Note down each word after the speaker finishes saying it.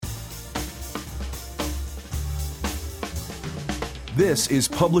This is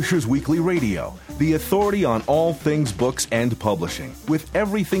Publishers Weekly Radio, the authority on all things books and publishing, with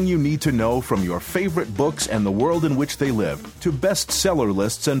everything you need to know from your favorite books and the world in which they live to bestseller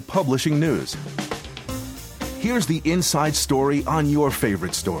lists and publishing news. Here's the inside story on your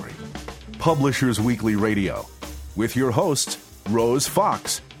favorite story. Publishers Weekly Radio, with your hosts, Rose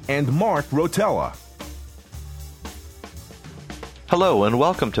Fox and Mark Rotella. Hello and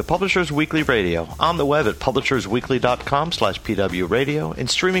welcome to Publishers Weekly Radio, on the web at publishersweekly.com/pwradio and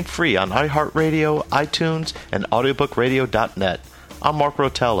streaming free on iHeartRadio, iTunes, and audiobookradio.net. I'm Mark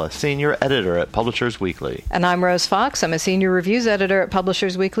Rotella, Senior Editor at Publishers Weekly. And I'm Rose Fox. I'm a Senior Reviews Editor at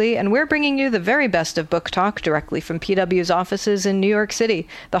Publishers Weekly, and we're bringing you the very best of book talk directly from PW's offices in New York City,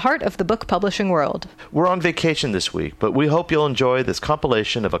 the heart of the book publishing world. We're on vacation this week, but we hope you'll enjoy this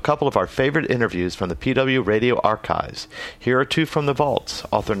compilation of a couple of our favorite interviews from the PW Radio archives. Here are two from the vaults,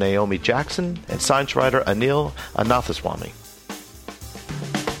 author Naomi Jackson and science writer Anil Anathaswamy.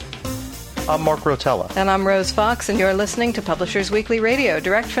 I'm Mark Rotella. And I'm Rose Fox, and you're listening to Publishers Weekly Radio,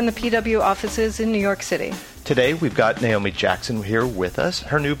 direct from the PW offices in New York City. Today, we've got Naomi Jackson here with us.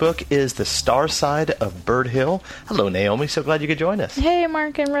 Her new book is The Star Side of Bird Hill. Hello, Naomi. So glad you could join us. Hey,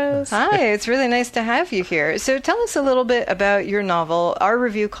 Mark and Rose. Hi, it's really nice to have you here. So tell us a little bit about your novel. Our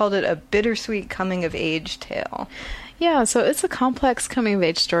review called it a bittersweet coming-of-age tale. Yeah, so it's a complex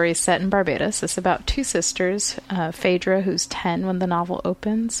coming-of-age story set in Barbados. It's about two sisters, Phaedra, who's 10 when the novel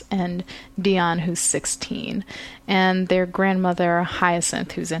opens, and Dion, who's 16, and their grandmother,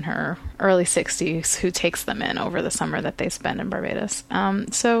 Hyacinth, who's in her early 60s, who takes them in over the summer that they spend in Barbados.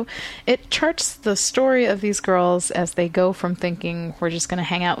 So it charts the story of these girls as they go from thinking, we're just going to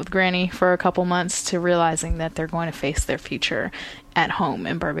hang out with Granny for a couple months, to realizing that they're going to face their future at home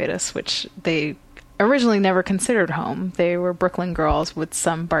in Barbados, which they originally never considered home. They were Brooklyn girls with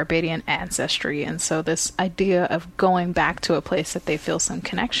some Barbadian ancestry, and so this idea of going back to a place that they feel some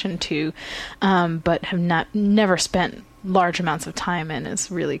connection to, but have never spent large amounts of time in,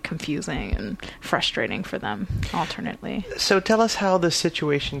 is really confusing and frustrating for them alternately. So tell us how the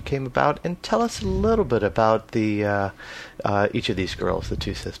situation came about, and tell us a little bit about the each of these girls, the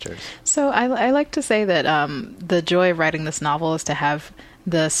two sisters. So I like to say that the joy of writing this novel is to have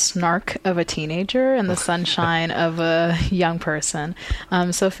the snark of a teenager and the sunshine of a young person.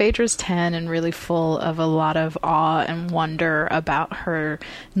 So Phaedra's 10 and really full of a lot of awe and wonder about her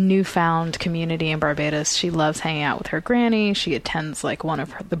newfound community in Barbados. She loves hanging out with her granny. She attends like one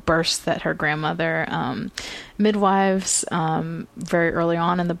of the births that her grandmother midwives very early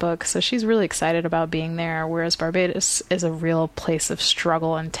on in the book. So she's really excited about being there, whereas Barbados is a real place of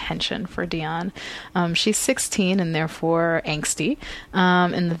struggle and tension for Dion. She's 16 and therefore angsty.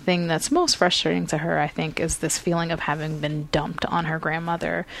 And the thing that's most frustrating to her, I think, is this feeling of having been dumped on her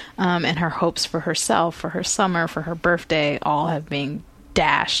grandmother, and her hopes for herself, for her summer, for her birthday, all have been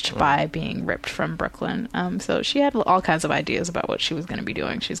dashed by being ripped from Brooklyn. So she had all kinds of ideas about what she was going to be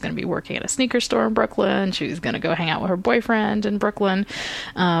doing. She was going to be working at a sneaker store in Brooklyn. She was going to go hang out with her boyfriend in Brooklyn.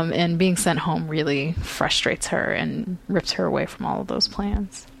 And being sent home really frustrates her and rips her away from all of those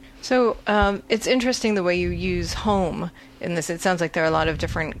plans. So it's interesting the way you use home in this. It sounds like there are a lot of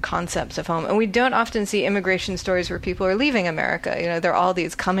different concepts of home. And we don't often see immigration stories where people are leaving America. You know, there are all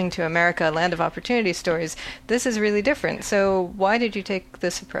these coming to America, land of opportunity stories. This is really different. So why did you take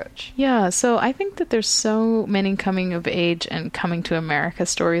this approach? Yeah, so I think that there's so many coming of age and coming to America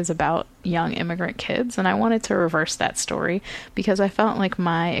stories about young immigrant kids, and I wanted to reverse that story because I felt like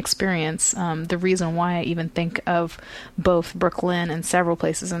my experience, the reason why I even think of both Brooklyn and several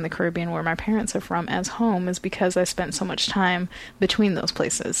places in the Caribbean where my parents are from as home, is because I spent so much time between those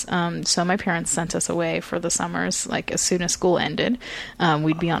places. So my parents sent us away for the summers, like as soon as school ended.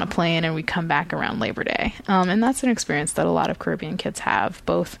 We'd be on a plane and we'd come back around Labor Day. And that's an experience that a lot of Caribbean kids have,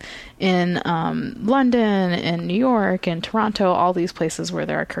 both in London and New York and Toronto, all these places where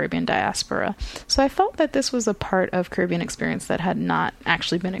there are Caribbean diaspora. So I felt that this was a part of Caribbean experience that had not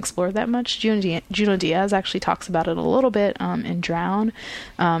actually been explored that much. Junot Diaz actually talks about it a little bit in Drown.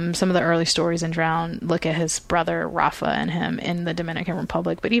 Some of the early stories in Drown look at his brother Rafa and him in the Dominican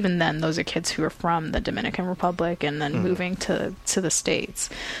Republic, but even then those are kids who are from the Dominican Republic and then moving to the States.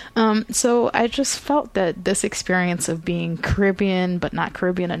 So I just felt that this experience of being Caribbean but not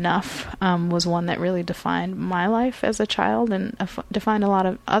Caribbean enough was one that really defined my life as a child and defined a lot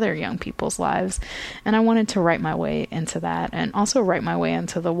of other young people's lives. And I wanted to write my way into that and also write my way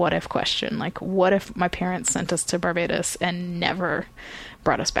into the what if question. Like, what if my parents sent us to Barbados and never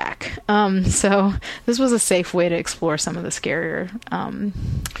brought us back. So this was a safe way to explore some of the scarier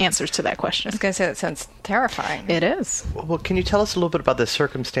answers to that question. I was going to say, that sounds terrifying. It is. Well, can you tell us a little bit about the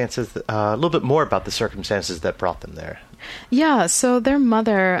circumstances, a little bit more about the circumstances that brought them there? Yeah, so their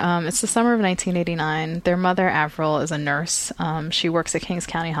mother, it's the summer of 1989. Their mother, Avril, is a nurse. She works at Kings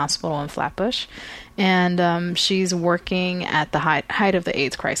County Hospital in Flatbush. And she's working at the height of the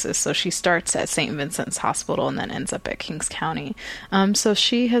AIDS crisis. So she starts at St. Vincent's Hospital and then ends up at Kings County. So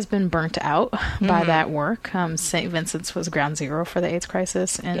she has been burnt out by that work. St. Vincent's was ground zero for the AIDS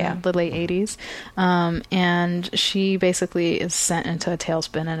crisis in the late 80s. And she basically is sent into a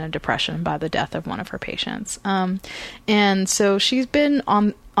tailspin and a depression by the death of one of her patients. And so she's been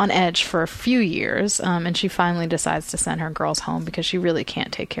on edge for a few years, and she finally decides to send her girls home because she really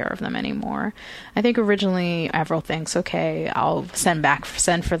can't take care of them anymore. I think originally Avril thinks, okay, I'll send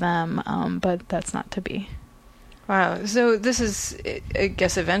for them, but that's not to be. Wow. So this is, I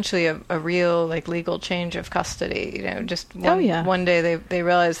guess, eventually a real legal change of custody. Just one day they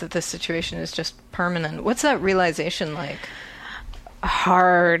realize that this situation is just permanent. What's that realization like?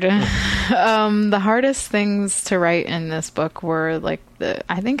 Hard. The hardest things to write in this book were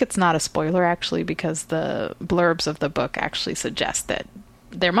I think it's not a spoiler actually, because the blurbs of the book actually suggest that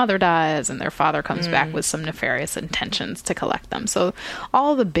their mother dies and their father comes back with some nefarious intentions to collect them. So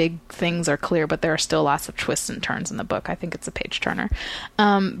all the big things are clear, but there are still lots of twists and turns in the book. I think it's a page turner.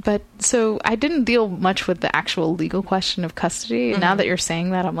 But so I didn't deal much with the actual legal question of custody. Now that you're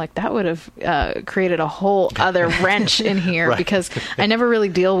saying that, I'm like, that would have created a whole other wrench in here because I never really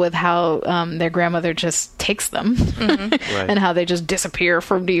deal with how their grandmother just takes them and how they just disappear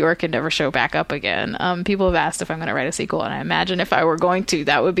from New York and never show back up again. People have asked if I'm going to write a sequel, and I imagine if I were going to,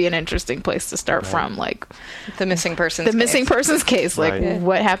 that would be an interesting place to start from, the missing person's case.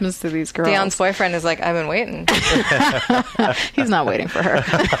 What happens to these girls? Dion's boyfriend is like, I've been waiting. He's not waiting for her.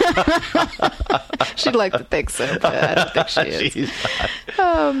 She'd like to think so, but I don't think she is.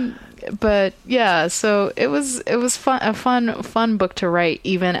 But yeah, so it was a fun book to write,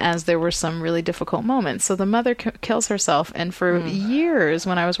 even as there were some really difficult moments. So the mother kills herself, and for years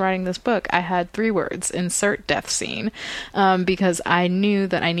when I was writing this book, I had 3 words: insert death scene, because I knew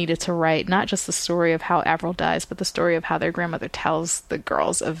that I needed to write not just the story of how Avril dies, but the story of how their grandmother tells the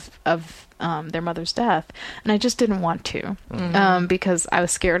girls of their mother's death, and I just didn't want to because I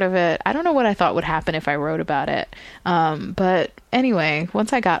was scared of it. I don't know what I thought would happen if I wrote about it, but anyway,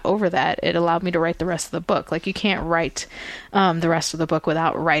 once I got over that, it allowed me to write the rest of the book. You can't write the rest of the book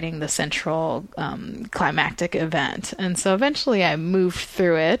without writing the central climactic event, and so eventually I moved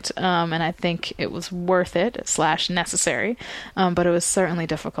through it, and I think it was worth it / necessary, but it was certainly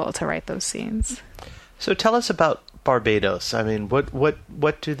difficult to write those scenes. So tell us about Barbados. I mean,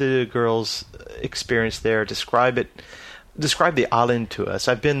 what do the girls experience there? Describe the island to us.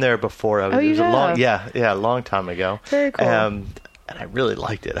 I've been there before. Oh, you have? A long time ago. Very cool. And I really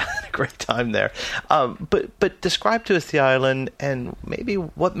liked it. I had a great time there. But describe to us the island and maybe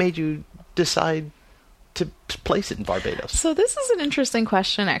what made you decide to place it in Barbados. So this is an interesting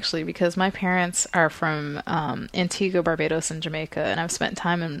question, actually, because my parents are from Antigua, Barbados, and Jamaica, and I've spent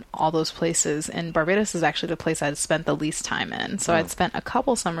time in all those places, and Barbados is actually the place I'd spent the least time in. So I'd spent a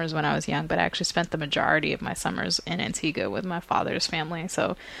couple summers when I was young, but I actually spent the majority of my summers in Antigua with my father's family,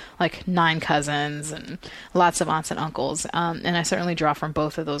 so 9 cousins and lots of aunts and uncles, and I certainly draw from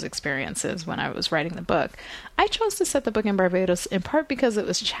both of those experiences when I was writing the book. I chose to set the book in Barbados in part because it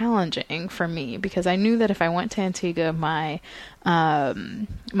was challenging for me, because I knew that if I went to Antigua, my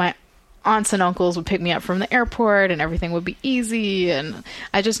aunts and uncles would pick me up from the airport and everything would be easy, and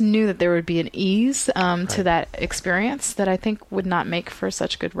I just knew that there would be an ease to that experience that I think would not make for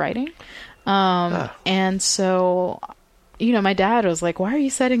such good writing. And so, my dad was like, why are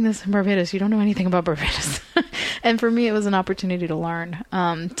you setting this in Barbados? You don't know anything about Barbados. And for me, it was an opportunity to learn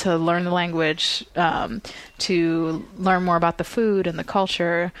the language, to learn more about the food and the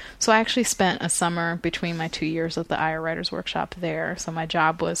culture. So I actually spent a summer between my 2 years at the Aya Writers Workshop there. So my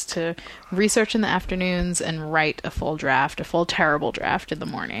job was to research in the afternoons and write a full terrible draft in the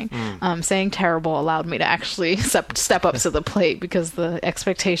morning. Saying terrible allowed me to actually step up to the plate because the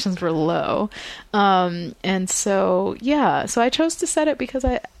expectations were low. And so, so I chose to set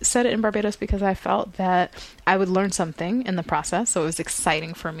it in Barbados because I felt that I would learn something in the process. So it was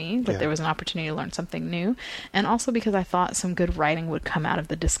exciting for me that there was an opportunity to learn something new. And also because I thought some good writing would come out of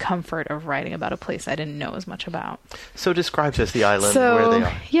the discomfort of writing about a place I didn't know as much about. So describe to us the island where they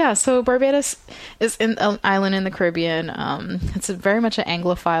are. Yeah, so Barbados is an island in the Caribbean. It's very much an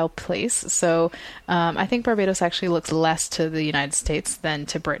Anglophile place. So I think Barbados actually looks less to the United States than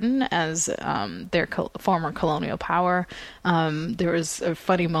to Britain as their former colonial power. There was a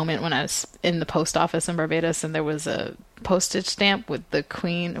funny moment when I was in the post office in Barbados, and there was a postage stamp with the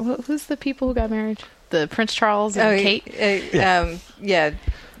Queen. Who's the people who got married? The Prince Charles and Kate? Yeah.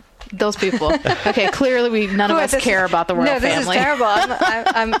 Those people. Okay, clearly none of us care about the royal family. No, this is terrible.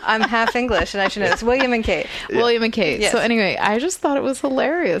 I'm half English, and I should know this. William and Kate. William and Kate. Yes. So anyway, I just thought it was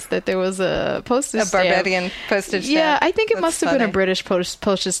hilarious that there was a postage stamp. A Barbadian postage stamp. Yeah, I think it must have been a funny. British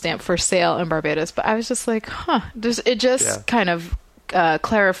postage stamp for sale in Barbados, but I was just like, it just kind of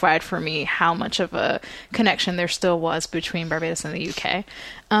clarified for me how much of a connection there still was between Barbados and the UK.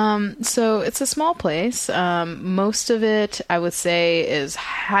 So it's a small place. Most of it, I would say, is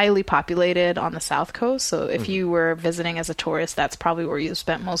highly populated on the south coast. So if you were visiting as a tourist, that's probably where you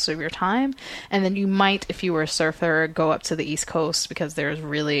spent most of your time. And then you might, if you were a surfer, go up to the east coast because there's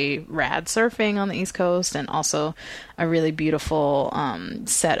really rad surfing on the east coast, and also a really beautiful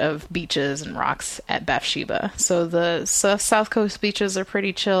set of beaches and rocks at Bathsheba. So the south coast beaches are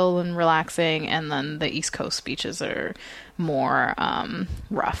pretty chill and relaxing, and then the east coast beaches are more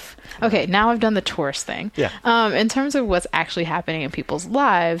rough. Okay, now I've done the tourist thing. In terms of what's actually happening in people's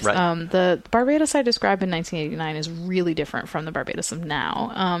lives, the Barbados I described in 1989 is really different from the Barbados of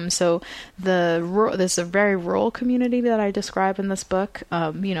now. So there's a very rural community that I describe in this book.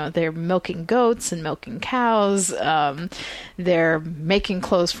 They're milking goats and milking cows. They're making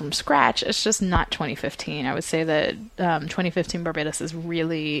clothes from scratch. It's just not 2015. I would say that 2015 Barbados is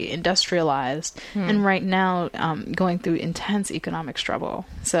really industrialized, and right now going through intense economic struggle.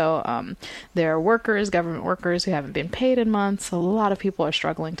 So there are workers, government workers, who haven't been paid in months. A lot of people are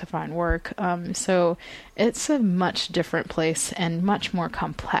struggling to find work. So it's a much different place and much more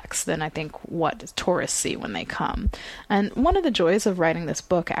complex than I think what tourists see when they come. And one of the joys of writing this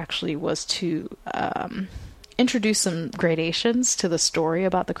book actually was to introduce some gradations to the story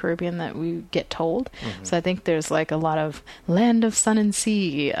about the Caribbean that we get told. So I think there's like a lot of land of sun and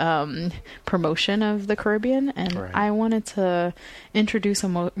sea promotion of the Caribbean, and I wanted to introduce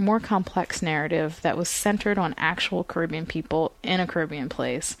a more complex narrative that was centered on actual Caribbean people in a Caribbean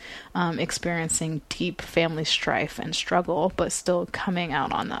place, experiencing deep family strife and struggle, but still coming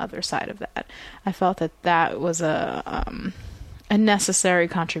out on the other side of that. I felt that was a necessary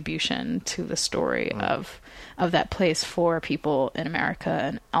contribution to the story of that place for people in America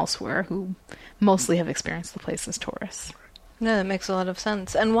and elsewhere who mostly have experienced the place as tourists. No, that makes a lot of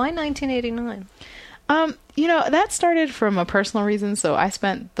sense. And why 1989? That started from a personal reason. So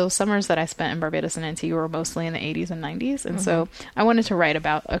those summers that I spent in Barbados and Antigua were mostly in the 80s and 90s. And so I wanted to write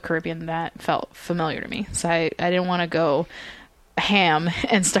about a Caribbean that felt familiar to me. So I didn't want to go ham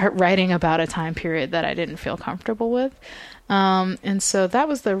and start writing about a time period that I didn't feel comfortable with. And so that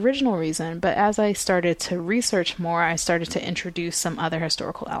was the original reason. But as I started to research more, I started to introduce some other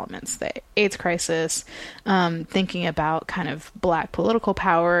historical elements. The AIDS crisis, thinking about kind of Black political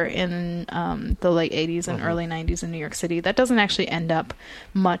power in the late 80s and early 90s in New York City. That doesn't actually end up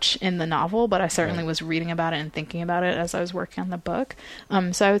much in the novel, but I certainly was reading about it and thinking about it as I was working on the book.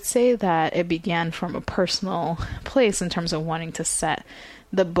 So I would say that it began from a personal place in terms of wanting to set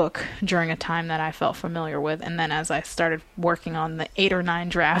the book during a time that I felt familiar with. And then as I started working on the 8 or 9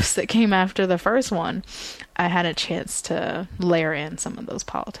 drafts that came after the first one, I had a chance to layer in some of those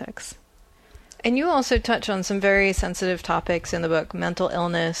politics. And you also touch on some very sensitive topics in the book: mental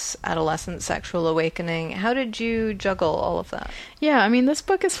illness, adolescent sexual awakening. How did you juggle all of that? Yeah, I mean, this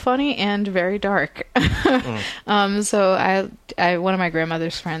book is funny and very dark. So I one of my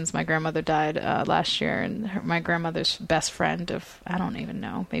grandmother's friends, my grandmother died last year, and my grandmother's best friend of, I don't even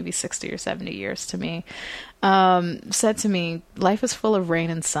know, maybe 60 or 70 years to me, said to me, life is full of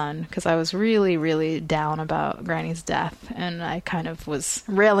rain and sun, because I was really, really down about Granny's death, and I kind of was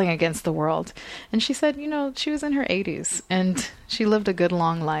railing against the world. And she said, she was in her 80s, and she lived a good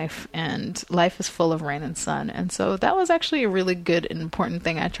long life, and life is full of rain and sun. And so that was actually a really good and important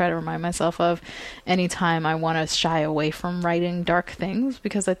thing I try to remind myself of anytime I want to shy away from writing dark things,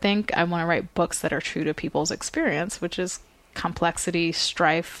 because I think I want to write books that are true to people's experience, which is complexity,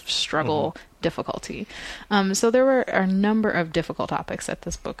 strife, struggle, difficulty. So there were a number of difficult topics that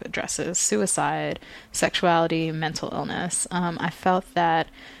this book addresses: suicide, sexuality, mental illness. I felt that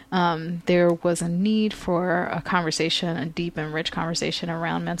there was a need for a conversation, a deep and rich conversation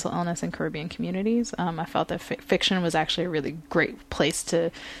around mental illness in Caribbean communities. I felt that fiction was actually a really great place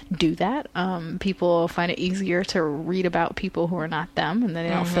to do that. People find it easier to read about people who are not them, and then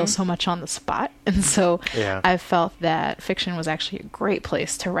they don't feel so much on the spot. And so I felt that fiction was actually a great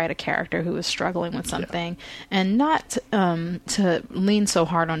place to write a character who was struggling with something, and not to lean so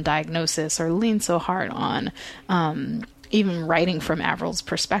hard on diagnosis or lean so hard on even writing from Avril's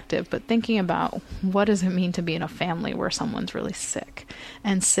perspective, but thinking about what does it mean to be in a family where someone's really sick,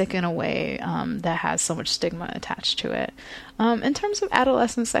 and sick in a way that has so much stigma attached to it. In terms of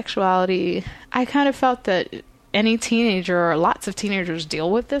adolescent sexuality, I kind of felt that any teenager, or lots of teenagers,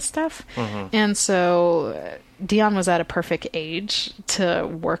 deal with this stuff. And so Dion was at a perfect age to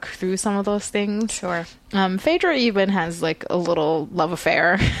work through some of those things. Sure. Phaedra even has like a little love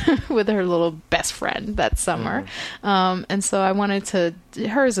affair with her little best friend that summer. And so I wanted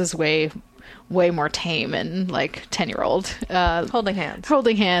hers is way more tame and like 10-year-old.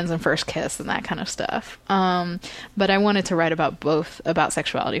 Holding hands and first kiss and that kind of stuff. But I wanted to write about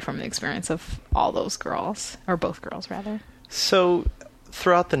sexuality from the experience of all those girls, or both girls rather. So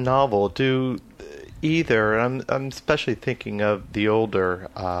throughout the novel, do either, and I'm especially thinking of the older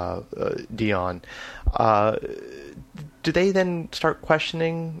Dion, do they then start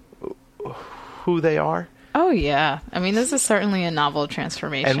questioning who they are? Oh yeah, I mean, this is certainly a novel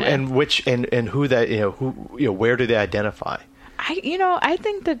transformation. And who that, where do they identify? I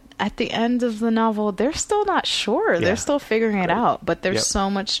think that at the end of the novel, they're still not sure. They're still figuring it out. But there's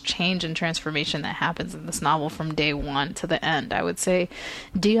so much change and transformation that happens in this novel from day one to the end. I would say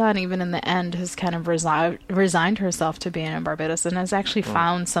Dion, even in the end, has kind of resigned herself to being in Barbados and has actually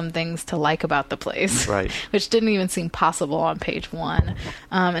found some things to like about the place, which didn't even seem possible on page one.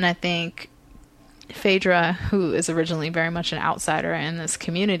 And I think Phaedra, who is originally very much an outsider in this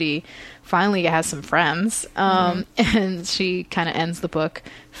community, finally has some friends, and she kind of ends the book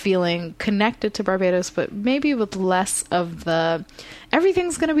feeling connected to Barbados, but maybe with less of the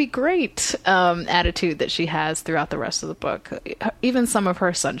everything's going to be great attitude that she has throughout the rest of the book. Even some of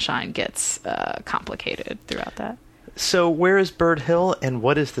her sunshine gets complicated throughout that. So where is Bird Hill, and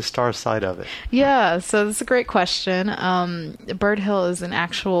what is the star side of it? Yeah, so that's a great question. Bird Hill is an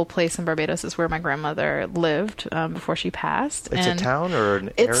actual place in Barbados. It's where my grandmother lived before she passed. It's a town or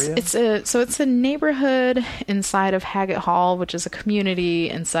an area? It's a neighborhood inside of Haggett Hall, which is a community,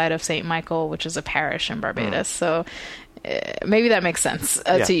 inside of St. Michael, which is a parish in Barbados. So maybe that makes sense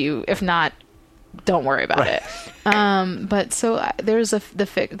to you. If not, don't worry about it. But so there's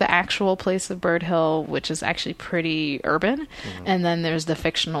the actual place of Bird Hill, which is actually pretty urban, and then there's the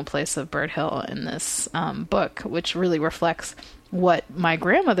fictional place of Bird Hill in this book, which really reflects what my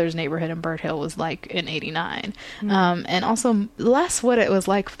grandmother's neighborhood in Bird Hill was like in '89, and also less what it was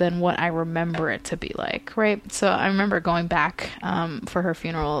like than what I remember it to be like. Right. So I remember going back for her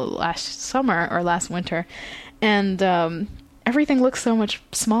funeral last winter, and everything looks so much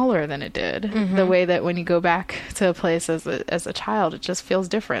smaller than it did. The way that when you go back to a place as a child, it just feels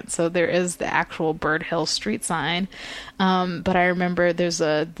different. So there is the actual Bird Hill street sign. But I remember there's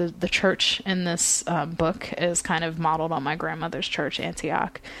the church in this book is kind of modeled on my grandmother's church,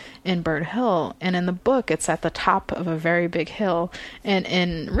 Antioch, in Bird Hill. And in the book, it's at the top of a very big hill. And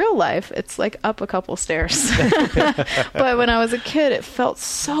in real life, it's like up a couple stairs. But when I was a kid, it felt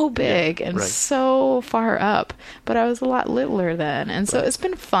so big and so far up. But I was a lot littler then. And so it's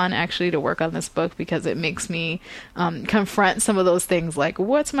been fun actually to work on this book because it makes me confront some of those things like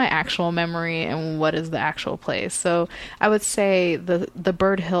what's my actual memory and what is the actual place. So I would say the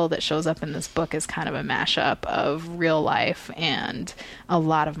Bird Hill that shows up in this book is kind of a mashup of real life and a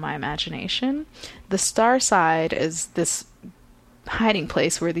lot of my imagination. The star side is this hiding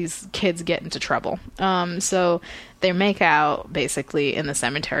place where these kids get into trouble. So they make out basically in the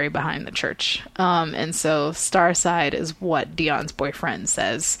cemetery behind the church. And so star side is what Dion's boyfriend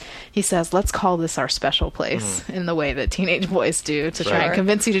says. He says, let's call this our special place, in the way that teenage boys do to try and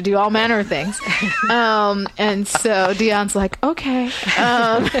convince you to do all manner of things. And so Dion's like, okay.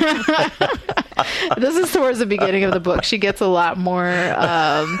 This is towards the beginning of the book. She gets a lot more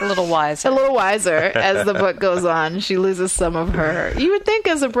a little wiser as the book goes on. She loses some of her, you would think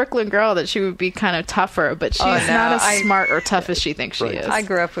as a Brooklyn girl that she would be kind of tougher, but she's not as smart or tough as she thinks she is. I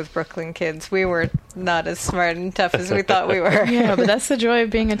grew up with Brooklyn kids. We were not as smart and tough as we thought we were. Yeah, but that's the joy of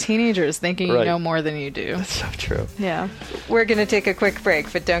being a teenager, is thinking you know more than you do. That's so true. Yeah. We're going to take a quick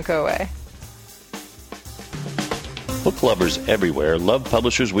break, but don't go away. Book lovers everywhere love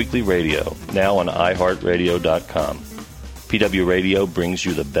Publishers Weekly Radio, now on iHeartRadio.com. PW Radio brings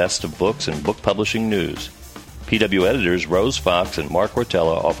you the best of books and book publishing news. PW editors Rose Fox and Mark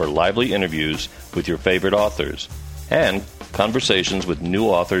Rotella offer lively interviews with your favorite authors and conversations with new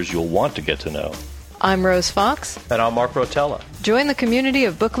authors you'll want to get to know. I'm Rose Fox. And I'm Mark Rotella. Join the community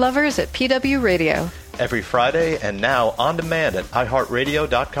of book lovers at PW Radio. Every Friday and now on demand at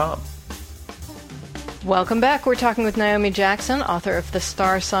iHeartRadio.com. Welcome back. We're talking with Naomi Jackson, author of The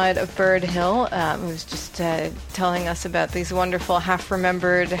Star Side of Bird Hill, who's just telling us about these wonderful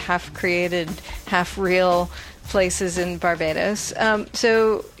half-remembered, half-created, half-real places in Barbados.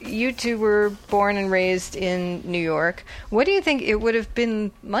 So you two were born and raised in New York. What do you think it would have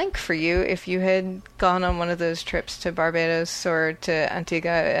been like for you if you had gone on one of those trips to Barbados or to Antigua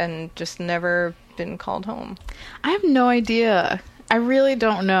and just never been called home? I have no idea. I really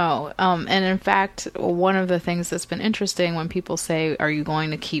don't know. And in fact, one of the things that's been interesting when people say, are you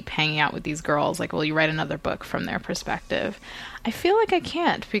going to keep hanging out with these girls? Like, will you write another book from their perspective? I feel like I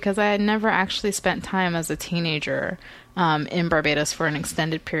can't because I had never actually spent time as a teenager in Barbados for an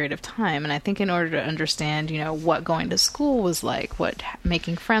extended period of time. And I think in order to understand, what going to school was like, what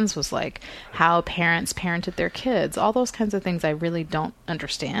making friends was like, how parents parented their kids, all those kinds of things I really don't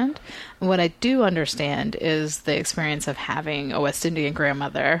understand. And what I do understand is the experience of having a West Indian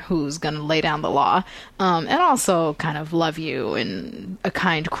grandmother who's going to lay down the law and also kind of love you in a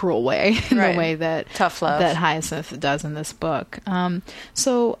kind, cruel way, in the way that tough love that Hyacinth does in this book.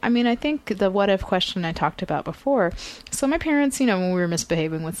 So, I mean, I think the what if question I talked about before. So my parents, when we were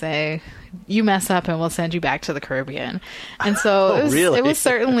misbehaving, would say, you mess up and we'll send you back to the Caribbean. And so it was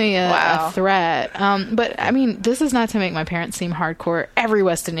certainly a threat. But I mean, this is not to make my parents seem hardcore. Every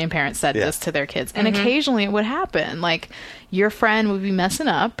West Indian parent said this to their kids. And occasionally it would happen. Like, your friend would be messing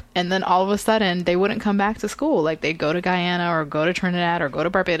up and then all of a sudden they wouldn't come back to school. Like, they'd go to Guyana or go to Trinidad or go to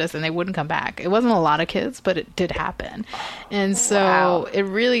Barbados and they wouldn't come back. It wasn't a lot of kids, but it did happen. And so it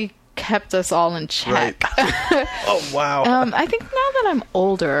really kept us all in check. Right. Oh, wow. I think now that I'm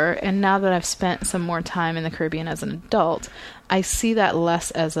older and now that I've spent some more time in the Caribbean as an adult, I see that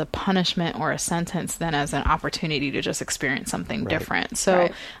less as a punishment or a sentence than as an opportunity to just experience something different. So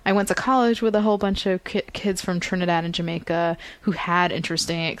I went to college with a whole bunch of kids from Trinidad and Jamaica who had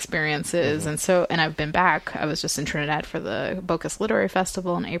interesting experiences. And I've been back. I was just in Trinidad for the Bocas Literary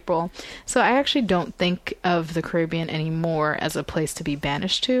Festival in April. So I actually don't think of the Caribbean anymore as a place to be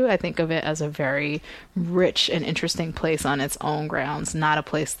banished to. I think of it as a very rich and interesting place on its own grounds, not a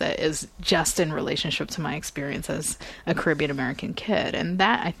place that is just in relationship to my experience as a Caribbean American kid. And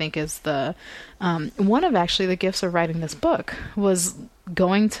that, I think, is the one of actually the gifts of writing this book was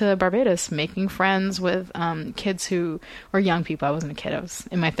going to Barbados, making friends with kids who were young people. I wasn't a kid. I was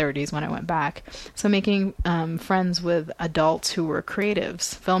in my 30s when I went back. So making friends with adults who were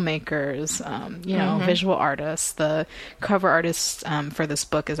creatives, filmmakers, visual artists. The cover artist for this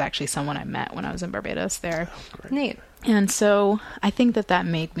book is actually someone I met when I was in Barbados there. Oh, neat. And so I think that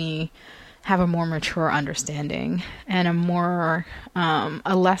made me have a more mature understanding and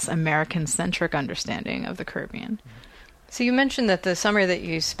a less American-centric understanding of the Caribbean. So you mentioned that the summer that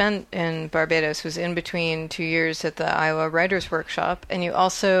you spent in Barbados was in between 2 years at the Iowa Writers' Workshop, and you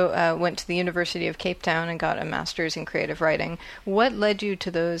also went to the University of Cape Town and got a master's in creative writing. What led you to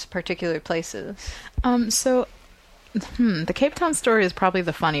those particular places? The Cape Town story is probably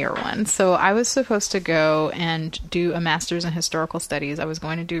the funnier one. So I was supposed to go and do a master's in historical studies. I was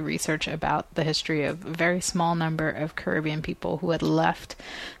going to do research about the history of a very small number of Caribbean people who had left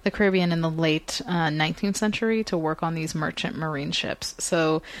the Caribbean in the late 19th century to work on these merchant marine ships.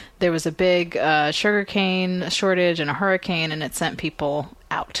 So there was a big sugarcane shortage and a hurricane, and it sent people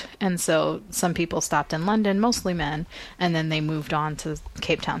out. And so some people stopped in London, mostly men, and then they moved on to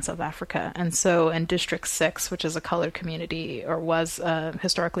Cape Town, South Africa. And so in District 6, which is a colored community, or was a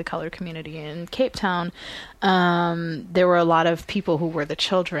historically colored community in Cape Town, there were a lot of people who were the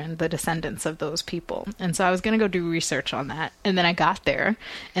children, the descendants of those people. And so I was going to go do research on that. And then I got there,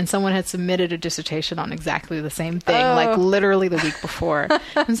 and someone had submitted a dissertation on exactly the same thing, like literally the week before.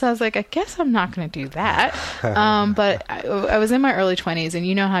 And so I was like, I guess I'm not going to do that. But I was in my early 20s, and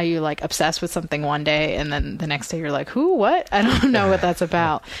you know how you like obsess with something one day and then the next day you're like, who, what? I don't know what that's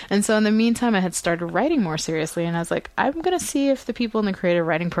about. And so in the meantime, I had started writing more seriously, and I was like, I'm going to see if the people in the creative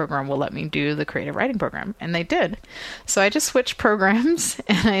writing program will let me do the creative writing program. And they did. So I just switched programs,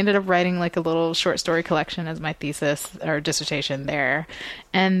 and I ended up writing like a little short story collection as my thesis or dissertation there.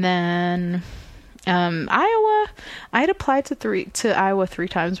 And then Iowa, I had applied to Iowa 3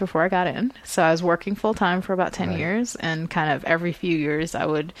 times before I got in. So I was working full time for about 10 years, and kind of every few years I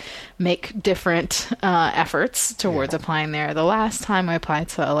would make different efforts towards applying there. The last time I applied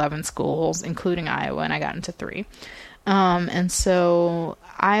to 11 schools, including Iowa, and I got into 3. And so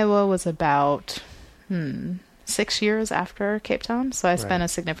Iowa was about 6 years after Cape Town. So I spent a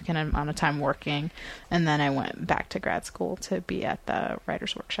significant amount of time working, and then I went back to grad school to be at the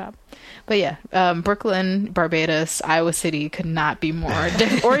Writers' Workshop. But yeah, Brooklyn, Barbados, Iowa City could not be more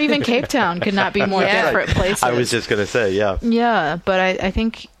or even Cape Town could not be more different places. I was just going to say, yeah. Yeah, but I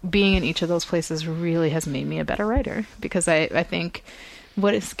think being in each of those places really has made me a better writer, because I think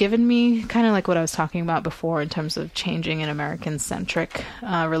what it's given me, kind of like what I was talking about before in terms of changing an American-centric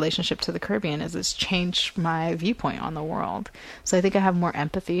relationship to the Caribbean, is it's changed my viewpoint on the world. So I think I have more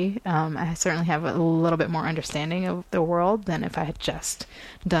empathy. I certainly have a little bit more understanding of the world than if I had just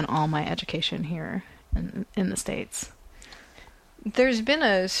done all my education here in the States. There's been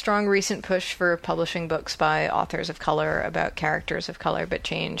a strong recent push for publishing books by authors of color about characters of color, but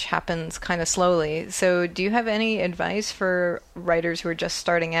change happens kind of slowly. So do you have any advice for writers who are just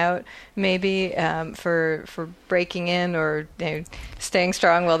starting out, maybe for breaking in, or staying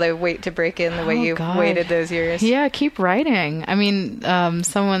strong while they wait to break in the way you've waited those years? Yeah, keep writing. I mean,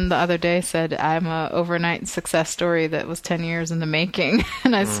 someone the other day said I'm a overnight success story that was 10 years in the making,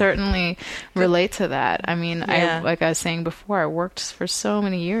 and I certainly relate to that. I mean, like I was saying before, I worked for so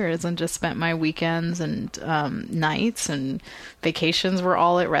many years and just spent my weekends and nights and vacations were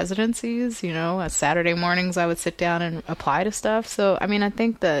all at residencies. Saturday mornings I would sit down and apply to stuff. So, I mean, I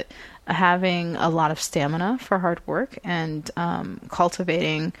think that having a lot of stamina for hard work and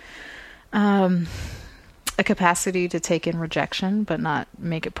cultivating a capacity to take in rejection but not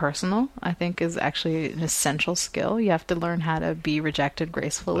make it personal, I think is actually an essential skill. You have to learn how to be rejected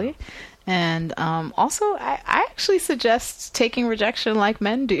gracefully. And also, I actually suggest taking rejection like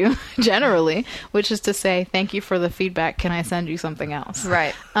men do, generally, which is to say, thank you for the feedback. Can I send you something else?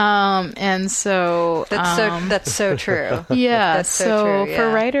 Right. And so... That's so true. Yeah. That's so true,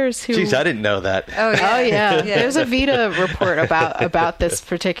 for writers who... Jeez, I didn't know that. Oh, yeah. There's a Vita report about this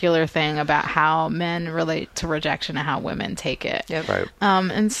particular thing, about how men relate to rejection and how women take it. Yep. Right.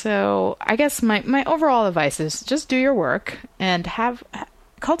 And so I guess my overall advice is just do your work and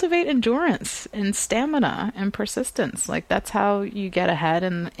cultivate endurance and stamina and persistence. Like, that's how you get ahead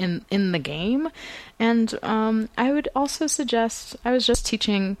in the game. And I would also suggest, I was just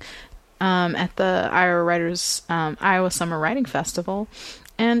teaching at the Iowa Summer Writing Festival,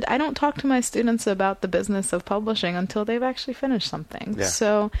 and I don't talk to my students about the business of publishing until they've actually finished something. Yeah.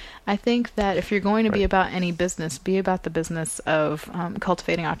 So I think that if you're going to be about any business, be about the business of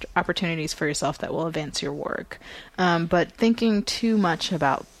cultivating opportunities for yourself that will advance your work. But thinking too much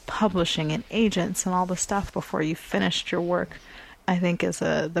about publishing and agents and all the stuff before you finished your work, I think is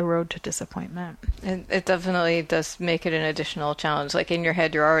the road to disappointment. It definitely does make it an additional challenge. Like, in your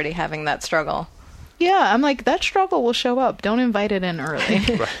head, you're already having that struggle. Yeah, I'm like, that struggle will show up. Don't invite it in early.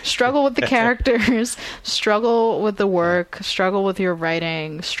 Right. Struggle with the characters, struggle with the work, struggle with your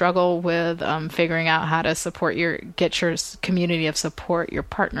writing, struggle with figuring out how to get your community of support, your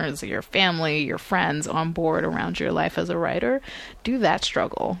partners, your family, your friends on board around your life as a writer. Do that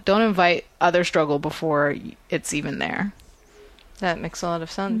struggle. Don't invite other struggle before it's even there. That makes a lot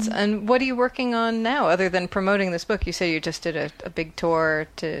of sense. Mm-hmm. And what are you working on now, other than promoting this book? You say you just did a big tour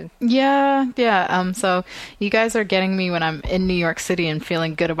to... Yeah. So you guys are getting me when I'm in New York City and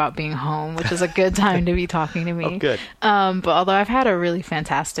feeling good about being home, which is a good time to be talking to me. Oh, good. But although I've had a really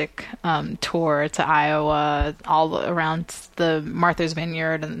fantastic tour to Iowa, all around the Martha's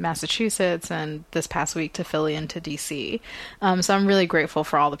Vineyard in Massachusetts, and this past week to Philly and to DC. So I'm really grateful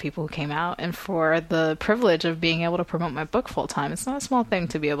for all the people who came out and for the privilege of being able to promote my book full time. It's not a small thing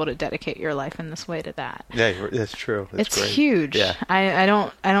to be able to dedicate your life in this way to that. Yeah, that's true. It's great. Huge. Yeah. I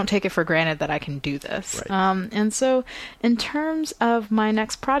don't take it for granted that I can do this. Right. And so in terms of my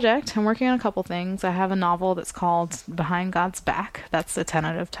next project, I'm working on a couple things. I have a novel that's called Behind God's Back. That's the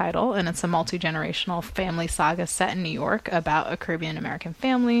tentative title, and it's a multi-generational family saga set in New York about a Caribbean American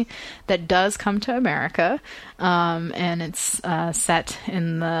family that does come to America, and it's set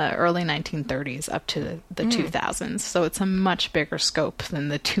in the early 1930s up to the 2000s. So it's a much bigger scope than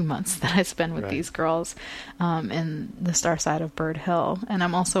the 2 months that I spend with these girls in the Star Side of Bird Hill. And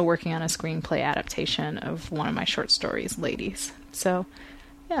I'm also working on a screenplay adaptation of one of my short stories, Ladies. So,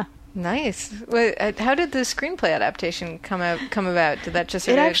 yeah. Nice. How did the screenplay adaptation come about? Did that just...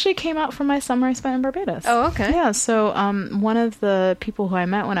 It actually came out from my summer I spent in Barbados. Oh, okay. Yeah, so one of the people who I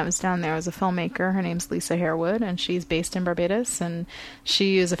met when I was down there was a filmmaker. Her name's Lisa Harewood, and she's based in Barbados, and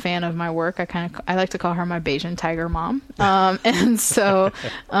she is a fan of my work. I like to call her my Bayesian tiger mom. And so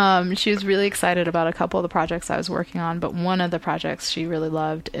she was really excited about a couple of the projects I was working on, but one of the projects she really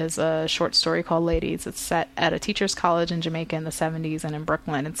loved is a short story called Ladies. It's set at a teacher's college in Jamaica in the 70s and in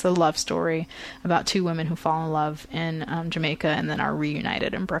Brooklyn. It's a love story about two women who fall in love in Jamaica and then are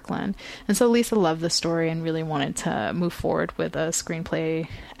reunited in Brooklyn. And so Lisa loved the story and really wanted to move forward with a screenplay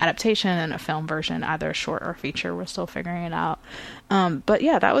adaptation and a film version, either short or feature. We're still figuring it out. But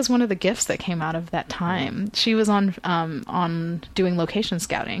yeah, that was one of the gifts that came out of that time. She was on doing location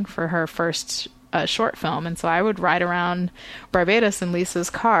scouting for her first short film, and so I would ride around Barbados in Lisa's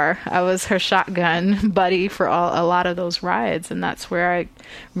car. I was her shotgun buddy for a lot of those rides, and that's where I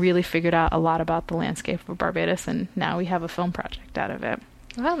really figured out a lot about the landscape of Barbados, and now we have a film project out of it.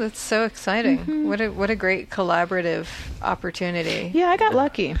 Wow, that's so exciting. Mm-hmm. What a great collaborative opportunity. Yeah, I got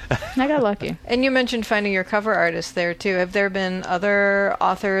lucky. And you mentioned finding your cover artist there, too. Have there been other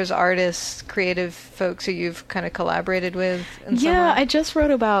authors, artists, creative folks who you've kind of collaborated with in some way? I just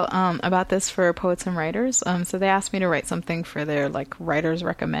wrote about this for Poets and Writers. So they asked me to write something for their Writers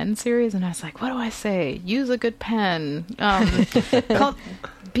Recommend series, and I was like, what do I say? Use a good pen.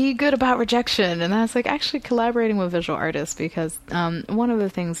 Be good about rejection. And I was like, actually collaborating with visual artists, because one of the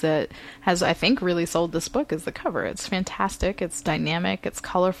things that has, I think, really sold this book is the cover. It's fantastic. It's dynamic. It's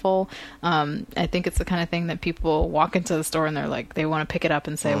colorful. I think it's the kind of thing that people walk into the store and they're like, they want to pick it up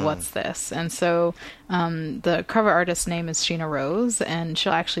and say, what's this? And so the cover artist's name is Sheena Rose, and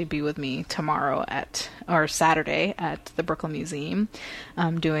she'll actually be with me Saturday at the Brooklyn Museum,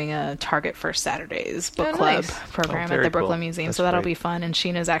 doing a Target First Saturdays book club program at the Brooklyn Museum. That's so that'll be fun. And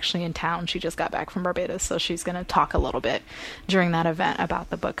Sheena's actually in town. She just got back from Barbados, so she's going to talk a little bit during that event about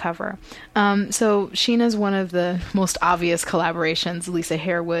the book cover. So Sheena's one of the most obvious collaborations. Lisa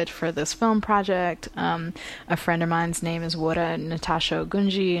Harewood for this film project. A friend of mine's name is Wora Natasha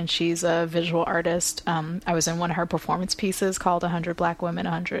Ogunji, and she's a visual artist. I was in one of her performance pieces called 100 Black Women,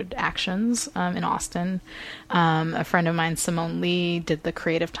 100 Actions in Austin. A friend of mine, Simone Lee, did the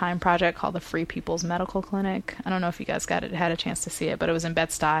Creative Time project called the Free People's Medical Clinic. I don't know if you guys had a chance to see it, but it was in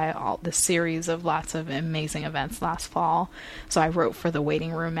Bed-Stuy, the series of lots of amazing events last fall. So I wrote for the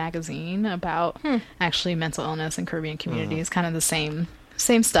Waiting Room magazine about actually mental illness in Caribbean communities, kind of the same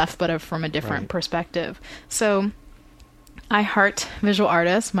stuff, but from a different perspective. So I heart visual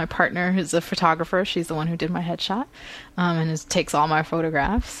artists. My partner is a photographer. She's the one who did my headshot and takes all my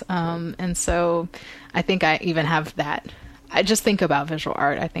photographs. And so I think I even have that. I just think about visual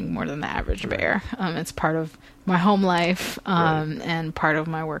art, I think, more than the average bear. It's part of my home life and part of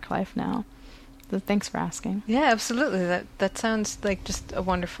my work life now. So thanks for asking. Yeah, absolutely. That sounds like just a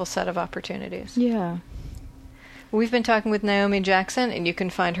wonderful set of opportunities. Yeah. We've been talking with Naomi Jackson, and you can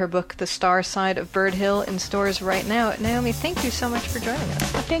find her book, The Star Side of Bird Hill, in stores right now. Naomi, thank you so much for joining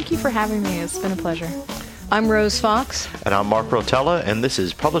us. Thank you for having me. It's been a pleasure. I'm Rose Fox. And I'm Mark Rotella, and this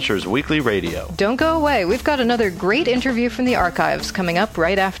is Publishers Weekly Radio. Don't go away. We've got another great interview from the archives coming up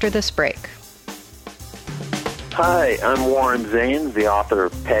right after this break. Hi, I'm Warren Zanes, the author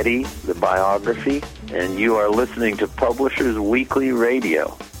of Petty, the biography, and you are listening to Publishers Weekly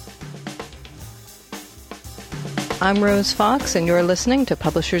Radio. I'm Rose Fox, and you're listening to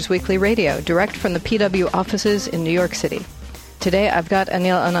Publishers Weekly Radio, direct from the PW offices in New York City. Today, I've got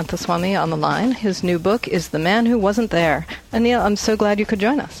Anil Ananthaswamy on the line. His new book is The Man Who Wasn't There. Anil, I'm so glad you could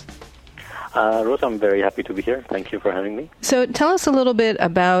join us. Rose, I'm very happy to be here. Thank you for having me. So tell us a little bit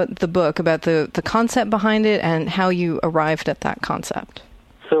about the book, about the concept behind it, and how you arrived at that concept.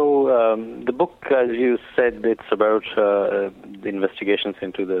 So the book, as you said, it's about the investigations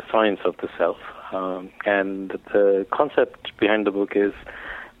into the science of the self. And the concept behind the book is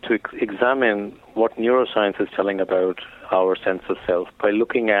to examine what neuroscience is telling about our sense of self by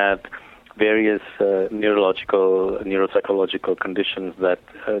looking at various neurological, neuropsychological conditions that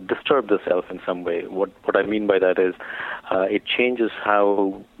disturb the self in some way. What I mean by that is it changes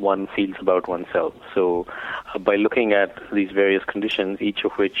how one feels about oneself. So by looking at these various conditions, each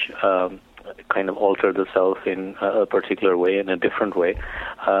of which kind of alter the self in a particular way, in a different way,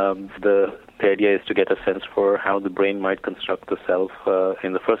 the idea is to get a sense for how the brain might construct the self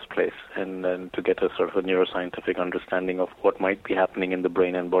in the first place, and then to get a sort of a neuroscientific understanding of what might be happening in the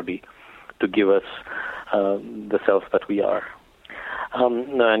brain and body to give us the self that we are.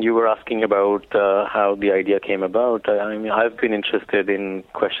 And you were asking about how the idea came about. I mean, I've been interested in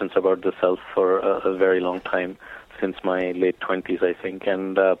questions about the self for a very long time, since my late 20s, I think.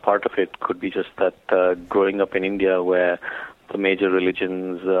 And part of it could be just that growing up in India, where the major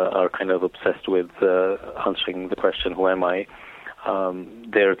religions are kind of obsessed with answering the question, who am I?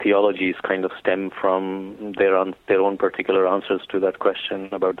 Their theologies kind of stem from their own particular answers to that question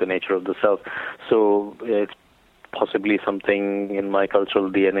about the nature of the self. So it's possibly something in my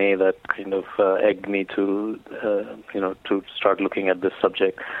cultural DNA that kind of egged me to to start looking at this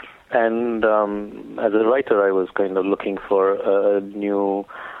subject. And as a writer, I was kind of looking for a new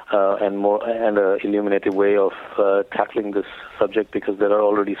and a illuminative way of tackling this subject, because there are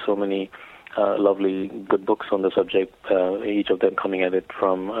already so many lovely good books on the subject, each of them coming at it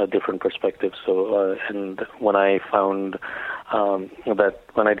from a different perspective. So, and when I found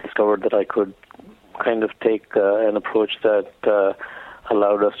when I discovered that I could kind of take an approach that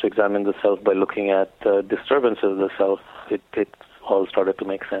allowed us to examine the self by looking at disturbances of the self, it all started to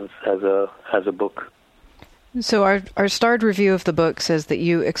make sense as a book. So our starred review of the book says that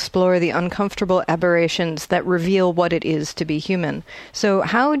you explore the uncomfortable aberrations that reveal what it is to be human. So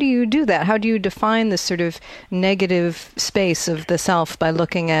how do you do that? How do you define this sort of negative space of the self by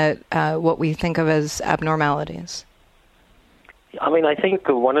looking at what we think of as abnormalities? I mean, I think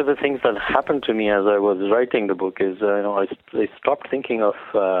one of the things that happened to me as I was writing the book is, I stopped thinking of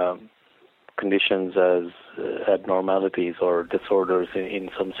conditions as abnormalities or disorders in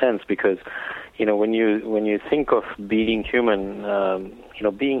some sense, because when you think of being human,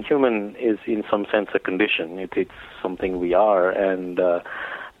 being human is in some sense a condition. It's something we are, and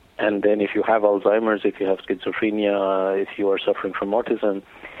then if you have Alzheimer's, if you have schizophrenia, if you are suffering from autism,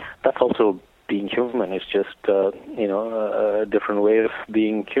 that's also being human. It's just a different way of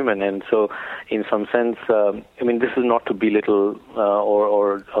being human. And so in some sense, this is not to belittle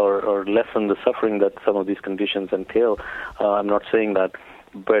or lessen the suffering that some of these conditions entail. I'm not saying that.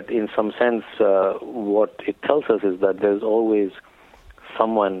 But in some sense, what it tells us is that there's always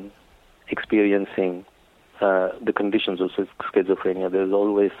someone experiencing the conditions of schizophrenia. There's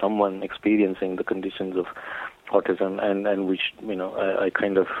always someone experiencing the conditions of autism, and which, I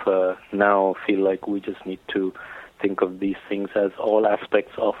kind of now feel like we just need to think of these things as all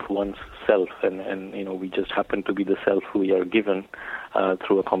aspects of one's self, and we just happen to be the self we are given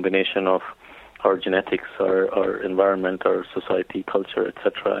through a combination of our genetics, our environment, our society, culture,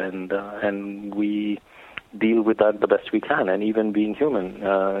 etc., and we deal with that the best we can. And even being human,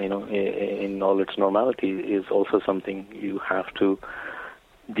 in all its normality, is also something you have to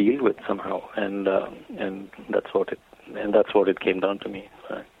deal with somehow, and that's what it came down to me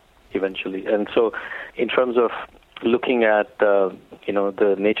eventually. And so, in terms of looking at the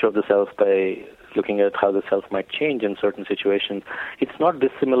nature of the self by looking at how the self might change in certain situations, it's not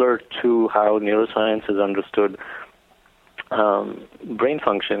dissimilar to how neuroscience has understood brain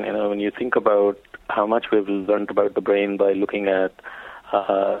function. When you think about how much we've learned about the brain by looking at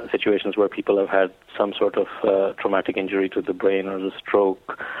situations where people have had some sort of traumatic injury to the brain or a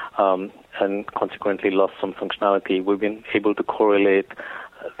stroke, and consequently lost some functionality, we've been able to correlate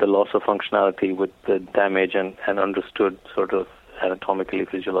the loss of functionality with the damage and understood sort of anatomically,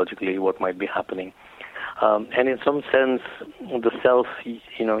 physiologically what might be happening. And in some sense, the self,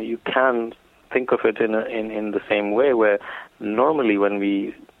 you can think of it in the same way, where normally when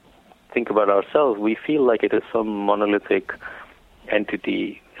we think about ourselves, we feel like it is some monolithic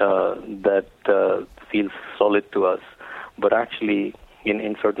entity that feels solid to us. But actually,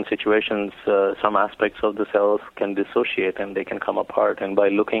 in certain situations, some aspects of the self can dissociate and they can come apart. And by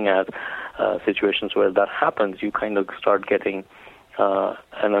looking at situations where that happens, you kind of start getting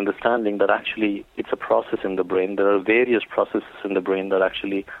an understanding that actually it's a process in the brain. There are various processes in the brain that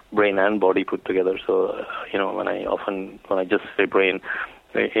actually brain and body put together. So, when I just say brain,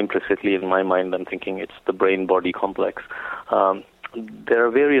 implicitly in my mind, I'm thinking it's the brain-body complex. There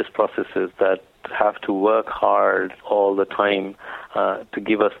are various processes that have to work hard all the time to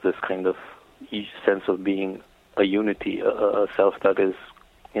give us this kind of sense of being a unity, a self that is,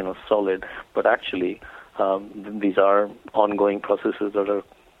 solid. But actually, these are ongoing processes that are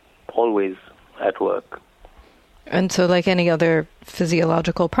always at work. And so, like any other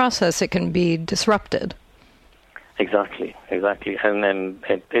physiological process, it can be disrupted. Exactly. And then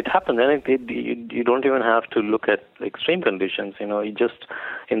it happens, and you don't even have to look at extreme conditions. You just,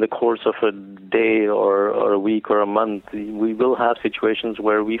 in the course of a day or a week or a month, we will have situations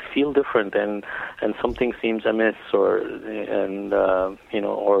where we feel different, and something seems amiss, or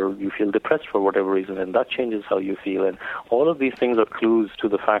you feel depressed for whatever reason, and that changes how you feel. And all of these things are clues to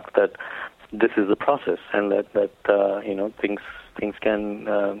the fact that this is a process, and that things can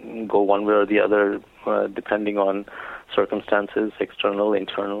go one way or the other depending on circumstances, external,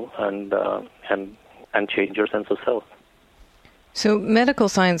 internal, and and change your sense of self. So medical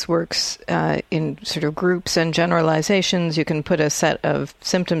science works in sort of groups and generalizations. You can put a set of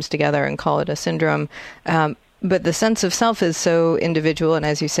symptoms together and call it a syndrome. But the sense of self is so individual and,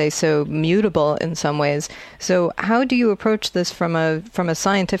 as you say, so mutable in some ways. So how do you approach this from a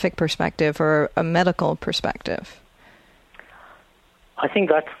scientific perspective or a medical perspective? I think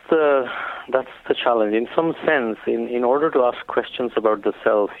that's the challenge. In some sense, in order to ask questions about the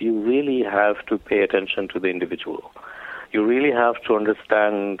self, you really have to pay attention to the individual. You really have to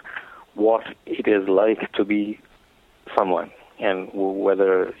understand what it is like to be someone, and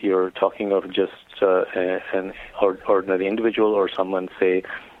whether you're talking of just an ordinary individual or someone, say,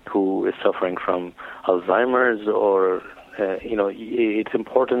 who is suffering from Alzheimer's, or it's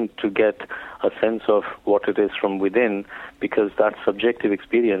important to get a sense of what it is from within, because that subjective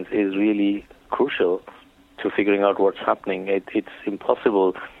experience is really crucial to figuring out what's happening. It's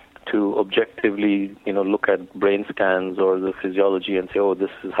impossible to objectively, look at brain scans or the physiology and say, oh, this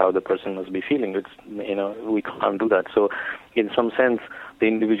is how the person must be feeling. We can't do that. So in some sense, the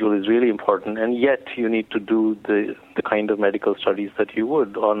individual is really important, and yet you need to do the kind of medical studies that you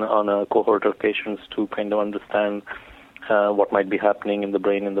would on a cohort of patients to kind of understand what might be happening in the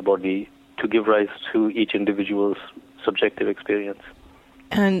brain and the body to give rise to each individual's subjective experience.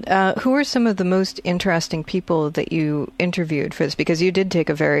 And who are some of the most interesting people that you interviewed for this? Because you did take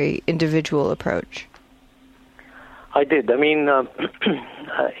a very individual approach. I did. I mean,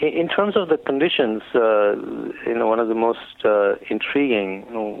 in terms of the conditions, one of the most intriguing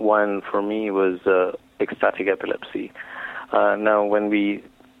one for me was ecstatic epilepsy. Now, when we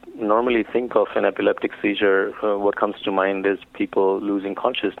normally think of an epileptic seizure, what comes to mind is people losing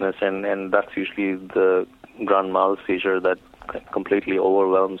consciousness, and that's usually the grand mal seizure that completely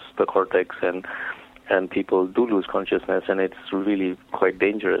overwhelms the cortex, and people do lose consciousness, and it's really quite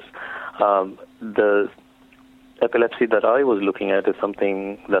dangerous. The epilepsy that I was looking at is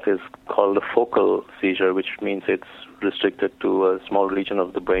something that is called a focal seizure, which means it's restricted to a small region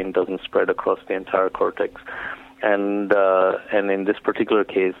of the brain, doesn't spread across the entire cortex. And in this particular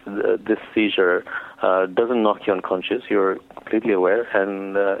case, this seizure doesn't knock you unconscious. You're completely aware.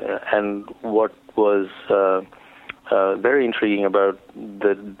 And what was very intriguing about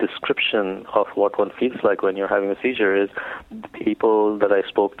the description of what one feels like when you're having a seizure is the people that I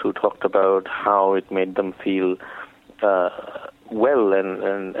spoke to talked about how it made them feel well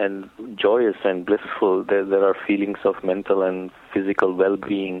and joyous and blissful. There are feelings of mental and physical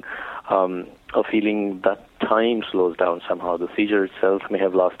well-being, a feeling that time slows down somehow. The seizure itself may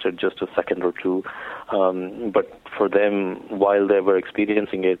have lasted just a second or two, but for them, while they were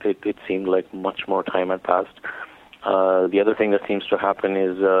experiencing it, it seemed like much more time had passed. The other thing that seems to happen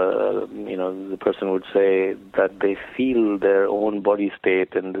is, the person would say that they feel their own body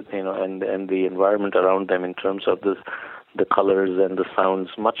state and the environment around them in terms of the colors and the sounds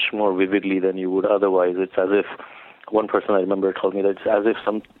much more vividly than you would otherwise. It's as if, one person I remember told me that it's as if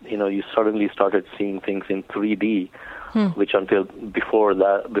you suddenly started seeing things in 3D, which until before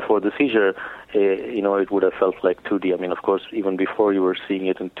the seizure, it would have felt like 2D. I mean, of course, even before you were seeing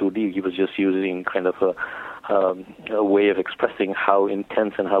it in 2D, you was just using kind of a way of expressing how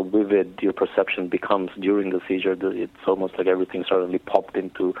intense and how vivid your perception becomes during the seizure. It's almost like everything suddenly popped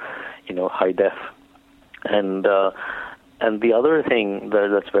into, high def. And the other thing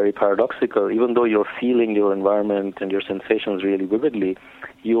that's very paradoxical, even though you're feeling your environment and your sensations really vividly,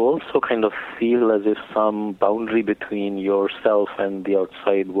 you also kind of feel as if some boundary between yourself and the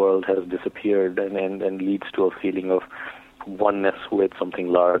outside world has disappeared and leads to a feeling of oneness with something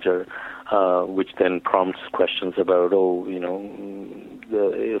larger, which then prompts questions about,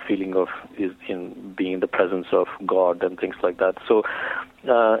 the feeling of being in the presence of God and things like that. So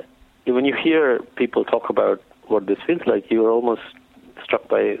when you hear people talk about what this feels like, you're almost struck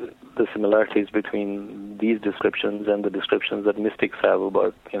by the similarities between these descriptions and the descriptions that mystics have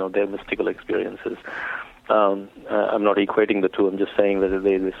about, their mystical experiences. I'm not equating the two. I'm just saying that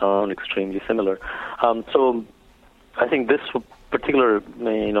they sound extremely similar. So I think this particular,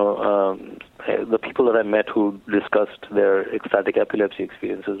 the people that I met who discussed their ecstatic epilepsy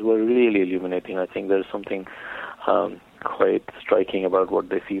experiences were really illuminating. I think there's something quite striking about what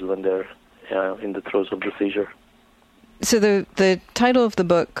they feel when they're in the throes of the seizure. So the title of the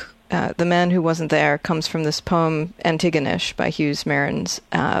book, The Man Who Wasn't There, comes from this poem Antigonish by Hughes Mehrens.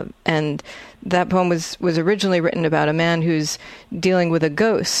 And that poem was originally written about a man who's dealing with a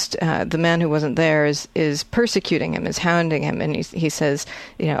ghost. The man who wasn't there is persecuting him, is hounding him. And he says,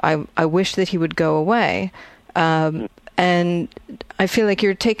 I wish that he would go away. And And I feel like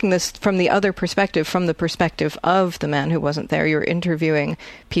you're taking this from the other perspective, from the perspective of the man who wasn't there. You're interviewing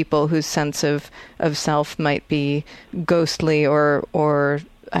people whose sense of self might be ghostly or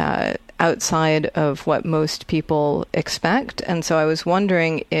outside of what most people expect. And so I was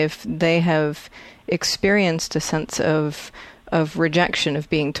wondering if they have experienced a sense of rejection, of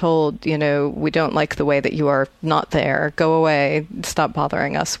being told, we don't like the way that you are not there. Go away. Stop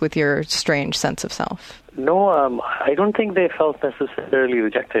bothering us with your strange sense of self. No, I don't think they felt necessarily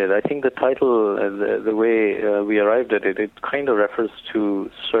rejected. I think the title, the way we arrived at it, it kind of refers to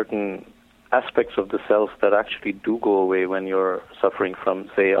certain aspects of the self that actually do go away when you're suffering from,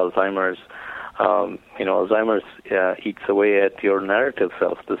 say, Alzheimer's. Alzheimer's eats away at your narrative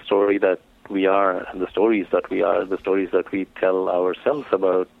self, the story that we are, and the stories that we are, the stories that we tell ourselves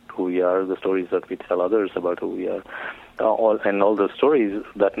about who we are, the stories that we tell others about who we are. All those stories,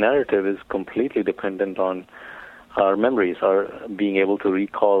 that narrative is completely dependent on our memories, our being able to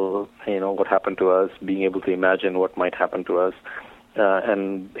recall, what happened to us, being able to imagine what might happen to us.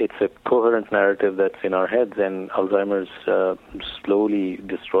 And it's a coherent narrative that's in our heads, and Alzheimer's slowly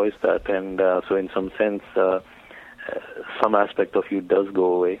destroys that. And so in some sense, some aspect of you does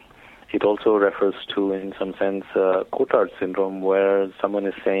go away. It also refers to, in some sense, Cotard syndrome, where someone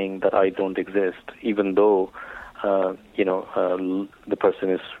is saying that I don't exist, even though, the person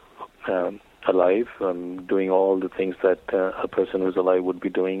is alive, doing all the things that a person who's alive would be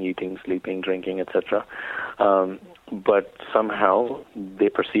doing, eating, sleeping, drinking, etc. But somehow they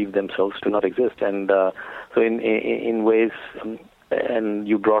perceive themselves to not exist. And so in ways, and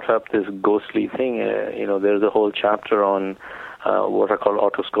you brought up this ghostly thing, there's a whole chapter on what are called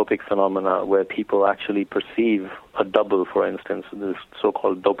autoscopic phenomena, where people actually perceive a double, for instance, this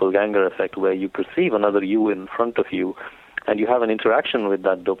so-called doppelganger effect, where you perceive another you in front of you, and you have an interaction with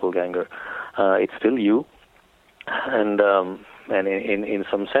that doppelganger. It's still you, and in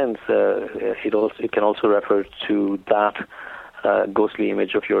some sense, it can also refer to that ghostly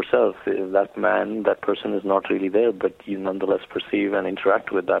image of yourself. That man, that person is not really there, but you nonetheless perceive and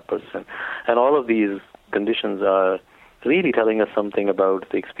interact with that person. And all of these conditions are really telling us something about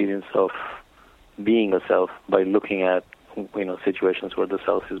the experience of being a self by looking at, situations where the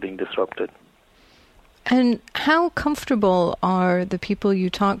self is being disrupted. And how comfortable are the people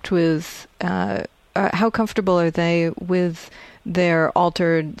you talked with? How comfortable are they with their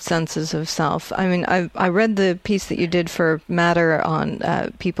altered senses of self? I mean, I read the piece that you did for Matter on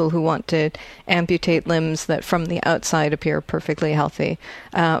people who want to amputate limbs that from the outside appear perfectly healthy.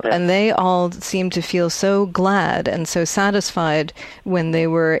 And they all seem to feel so glad and so satisfied when they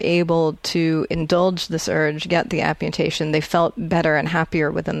were able to indulge this urge, get the amputation. They felt better and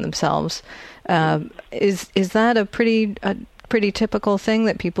happier within themselves. Is that a pretty typical thing,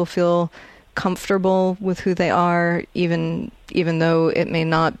 that people feel comfortable with who they are, even though it may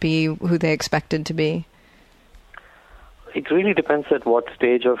not be who they expected to be? It really depends at what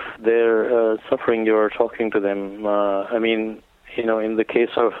stage of their suffering you're talking to them. In the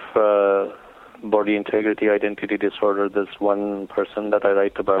case of body integrity identity disorder, there's one person that I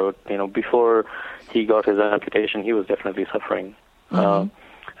write about. Before he got his amputation, he was definitely suffering, and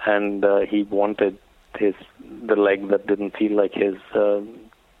he wanted the leg that didn't feel like his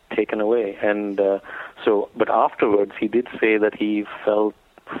taken away. And but afterwards he did say that he felt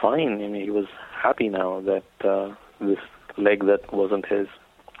fine. He was happy now that this leg that wasn't his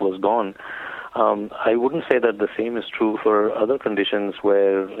was gone. I wouldn't say that the same is true for other conditions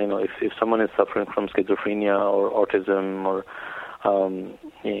where, if someone is suffering from schizophrenia or autism or,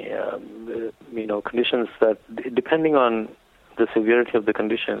 conditions that, depending on the severity of the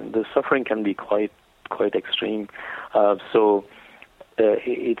condition, the suffering can be quite extreme.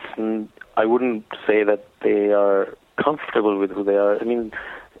 I wouldn't say that they are comfortable with who they are.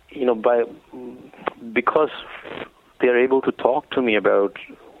 Because they're able to talk to me about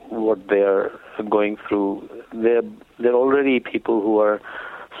what they're going through, they're already people who are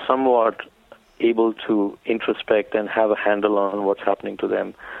somewhat able to introspect and have a handle on what's happening to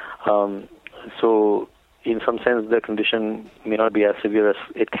them. So in some sense, their condition may not be as severe as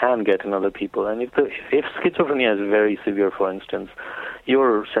it can get in other people. And if schizophrenia is very severe, for instance,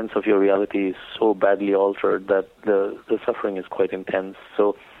 your sense of your reality is so badly altered that the suffering is quite intense.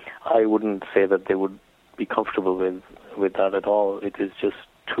 So I wouldn't say that they would be comfortable with that at all. It is just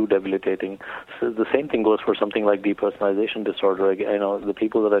too debilitating. So the same thing goes for something like depersonalization disorder. The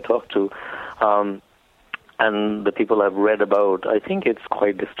people that I talk to, and the people I've read about, I think it's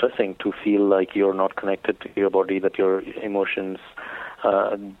quite distressing to feel like you're not connected to your body, that your emotions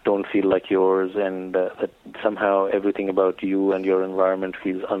don't feel like yours, and that somehow everything about you and your environment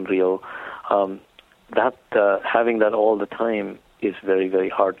feels unreal. having that all the time is very, very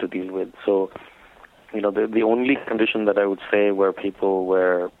hard to deal with. So, the only condition that I would say where people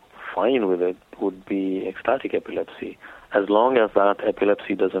were fine with it would be ecstatic epilepsy, as long as that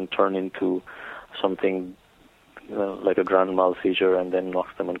epilepsy doesn't turn into something like a grand mal seizure and then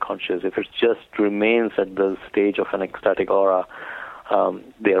knocks them unconscious. If it just remains at the stage of an ecstatic aura,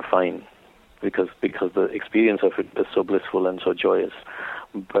 they are fine because the experience of it is so blissful and so joyous.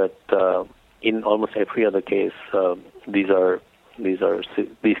 But in almost every other case, these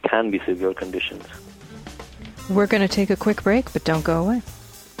can be severe conditions. We're going to take a quick break, but don't go away.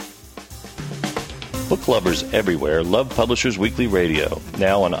 Book lovers everywhere love Publishers Weekly Radio,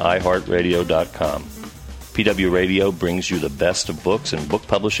 now on iHeartRadio.com. PW Radio brings you the best of books and book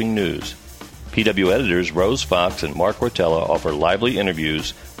publishing news. PW editors Rose Fox and Mark Rotella offer lively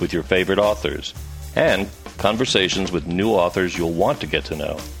interviews with your favorite authors and conversations with new authors you'll want to get to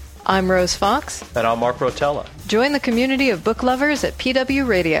know. I'm Rose Fox. And I'm Mark Rotella. Join the community of book lovers at PW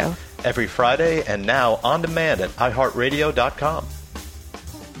Radio. Every Friday and now on demand at iHeartRadio.com.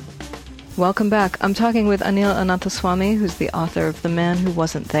 Welcome back. I'm talking with Anil Ananthaswamy, who's the author of The Man Who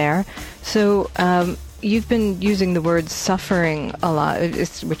Wasn't There. So, you've been using the word suffering a lot,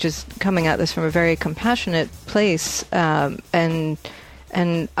 which is coming at this from a very compassionate place, and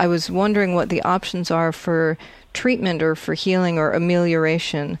I was wondering what the options are for treatment or for healing or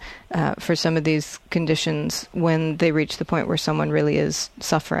amelioration for some of these conditions when they reach the point where someone really is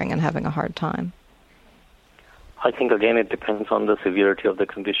suffering and having a hard time. I think, again, it depends on the severity of the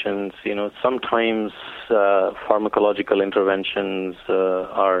conditions. Sometimes pharmacological interventions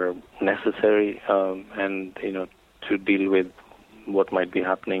are necessary, and, to deal with what might be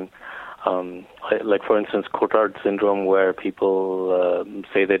happening. Like, for instance, Cotard syndrome, where people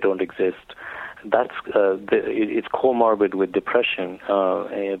say they don't exist. It's comorbid with depression.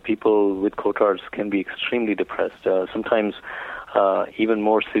 People with Cotards can be extremely depressed, sometimes even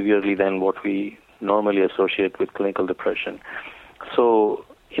more severely than what we normally associate with clinical depression. So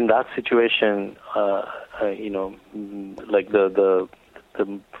in that situation, like the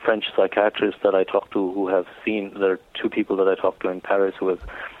French psychiatrists that I talked to who have seen, there are two people that I talked to in Paris who have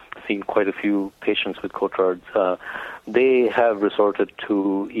seen quite a few patients with Cotards. They have resorted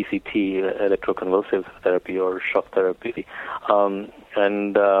to ECT, electroconvulsive therapy or shock therapy.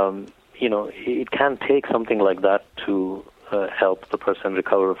 It can take something like that to help the person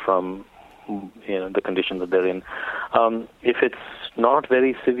recover from the condition that they're in. If it's not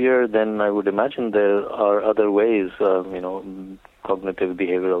very severe, then I would imagine there are other ways, cognitive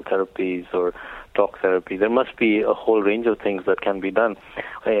behavioral therapies or talk therapy. There must be a whole range of things that can be done.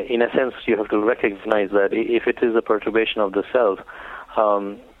 In a sense, you have to recognize that if it is a perturbation of the self,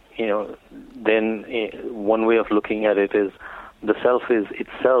 then one way of looking at it is the self is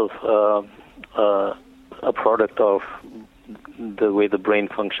itself a product of the way the brain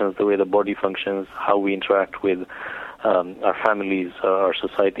functions, the way the body functions, how we interact with our families, our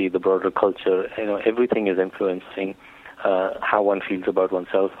society, the broader culture. Everything is influencing how one feels about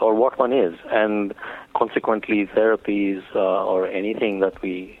oneself or what one is. And consequently, therapies or anything that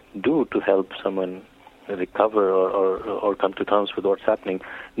we do to help someone recover or come to terms with what's happening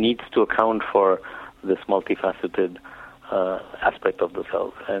needs to account for this multifaceted aspect of the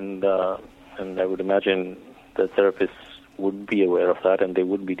self. And I would imagine the therapists would be aware of that and they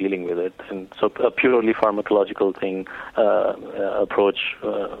would be dealing with it. And so a purely pharmacological approach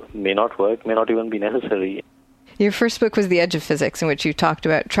may not work, may not even be necessary. Your first book was The Edge of Physics, in which you talked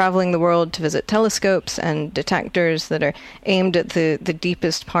about traveling the world to visit telescopes and detectors that are aimed at the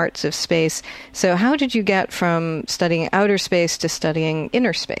deepest parts of space. So how did you get from studying outer space to studying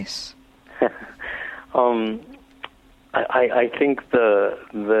inner space? I think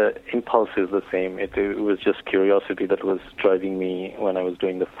the impulse is the same. It was just curiosity that was driving me when I was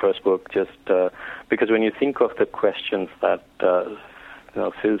doing the first book, just because when you think of the questions that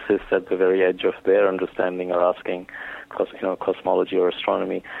physicists at the very edge of their understanding are asking, cosmology or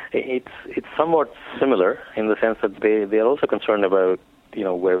astronomy, it's somewhat similar in the sense that they are also concerned about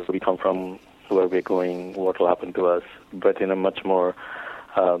where we come from, where we're going, what will happen to us, but in a much more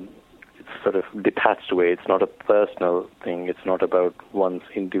sort of detached way. It's not a personal thing. It's not about one's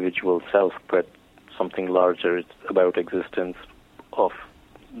individual self, but something larger. It's about existence of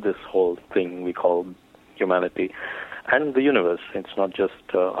this whole thing we call humanity and the universe. It's not just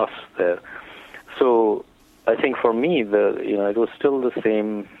us there. So I think for me, it was still the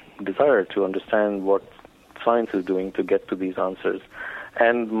same desire to understand what science is doing to get to these answers.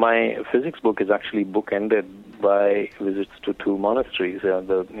 And my physics book is actually bookended by visits to two monasteries.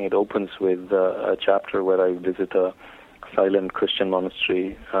 It opens with a chapter where I visit a silent Christian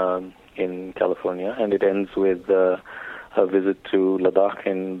monastery in California, and it ends with a visit to Ladakh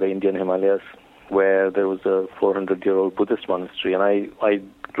in the Indian Himalayas, where there was a 400-year-old Buddhist monastery. And I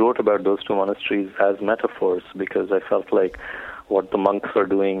wrote about those two monasteries as metaphors because I felt like what the monks are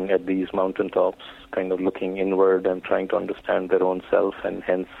doing at these mountaintops, kind of looking inward and trying to understand their own self and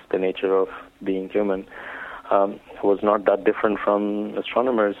hence the nature of being human, was not that different from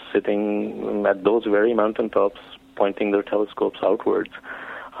astronomers sitting at those very mountaintops pointing their telescopes outwards.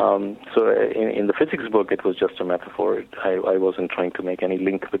 So in the physics book, it was just a metaphor. I wasn't trying to make any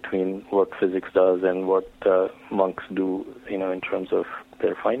link between what physics does and what monks do, in terms of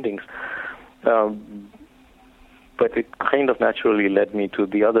their findings. But it kind of naturally led me to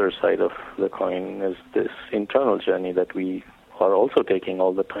the other side of the coin, as this internal journey that we are also taking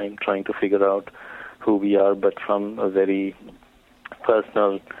all the time, trying to figure out who we are, but from a very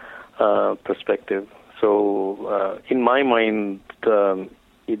personal perspective. So in my mind,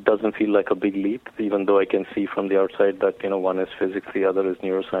 it doesn't feel like a big leap, even though I can see from the outside that, one is physics, the other is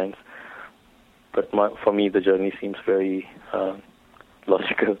neuroscience. But for me, the journey seems very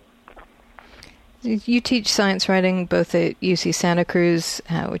logical. You teach science writing both at UC Santa Cruz,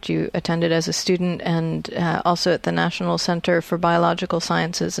 which you attended as a student, and also at the National Center for Biological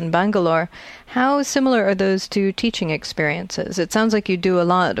Sciences in Bangalore. How similar are those two teaching experiences? It sounds like you do a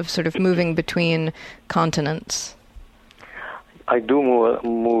lot of sort of moving between continents. I do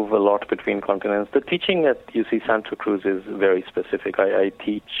move a lot between continents. The teaching at UC Santa Cruz is very specific. I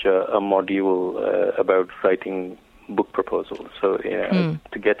teach a module about writing book proposals. So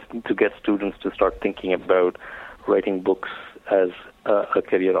to get students to start thinking about writing books as a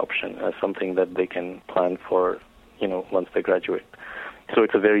career option, as something that they can plan for, once they graduate. So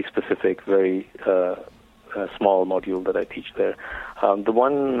it's a very specific, very small module that I teach there.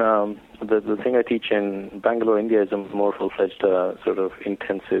 The thing I teach in Bangalore, India, is a more full-fledged sort of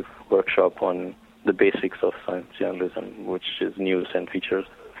intensive workshop on the basics of science journalism, which is news and feature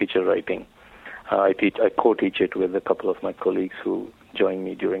writing. I co-teach it with a couple of my colleagues who join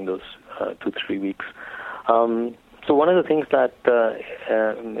me during those 2-3 weeks. So one of the things that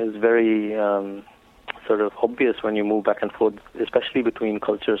is very sort of obvious when you move back and forth, especially between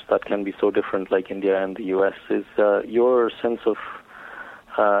cultures that can be so different, like India and the U.S., is your sense of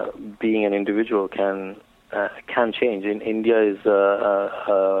being an individual can change. In India is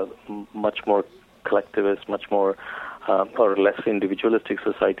a much more collectivist, much more or less individualistic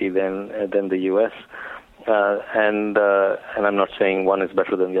society than the U.S. And I'm not saying one is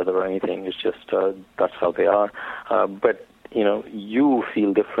better than the other or anything. It's just that's how they are. But you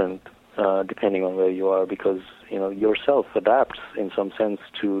feel different depending on where you are, because yourself adapts in some sense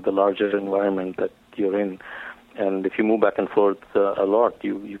to the larger environment that you're in. And if you move back and forth a lot,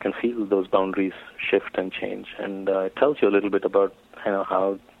 you can feel those boundaries shift and change. And it tells you a little bit about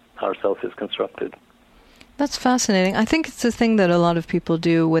how our self is constructed. That's fascinating. I think it's a thing that a lot of people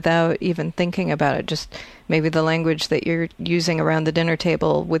do without even thinking about it. Just maybe the language that you're using around the dinner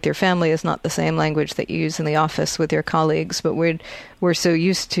table with your family is not the same language that you use in the office with your colleagues, but we're so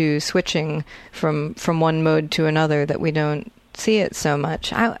used to switching from one mode to another that we don't see it so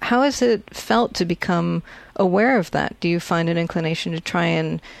much. How has it felt to become aware of that? Do you find an inclination to try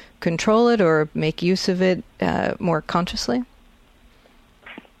and control it or make use of it more consciously?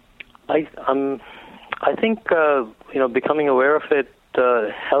 I think becoming aware of it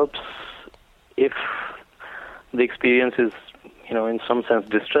helps if the experience is in some sense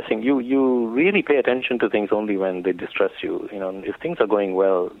distressing. You really pay attention to things only when they distress you. If things are going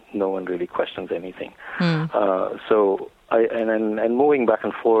well, no one really questions anything. So and moving back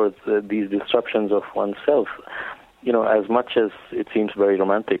and forth, these disruptions of oneself, as much as it seems very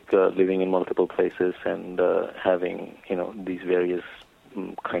romantic, living in multiple places and having these various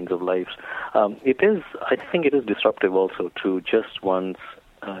kinds of lives, I think it is disruptive also to just one's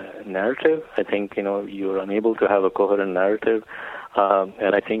narrative. I think you're unable to have a coherent narrative,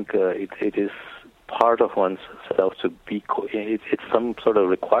 and I think it is part of one's self to be. It's some sort of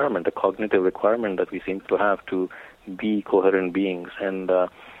requirement, a cognitive requirement that we seem to have to be coherent beings. And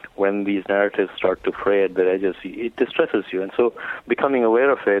when these narratives start to fray at their edges, it distresses you. And so, becoming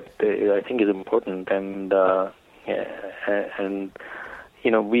aware of it, I think, is important. And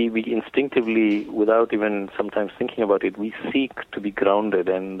we instinctively, without even sometimes thinking about it, we seek to be grounded,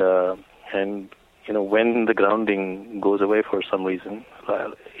 and when the grounding goes away for some reason,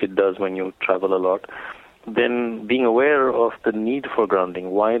 it does when you travel a lot, then being aware of the need for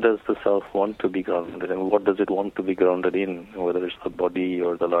grounding. Why does the self want to be grounded, and what does it want to be grounded in, whether it's the body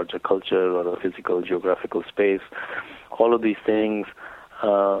or the larger culture or the physical geographical space? All of these things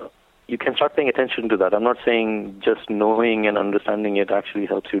you can start paying attention to that. I'm not saying just knowing and understanding it actually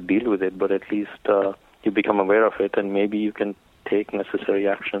helps you deal with it, but at least you become aware of it, and maybe you can take necessary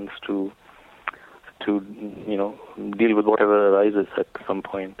actions to deal with whatever arises at some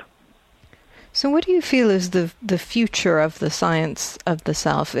point. So what do you feel is the future of the science of the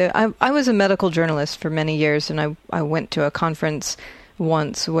self? I was a medical journalist for many years, and I went to a conference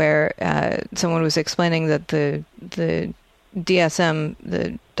once where someone was explaining that the DSM,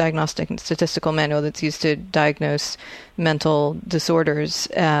 the Diagnostic and Statistical Manual that's used to diagnose mental disorders,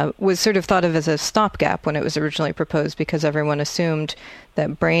 was sort of thought of as a stopgap when it was originally proposed, because everyone assumed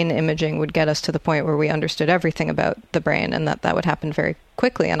that brain imaging would get us to the point where we understood everything about the brain, and that would happen very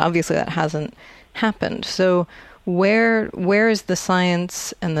quickly. And obviously that hasn't happened. So where is the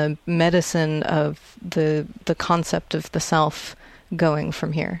science and the medicine of the concept of the self going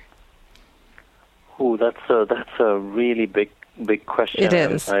from here? Oh, that's a really big question. It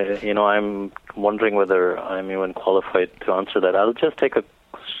is. I'm wondering whether I'm even qualified to answer that. I'll just take a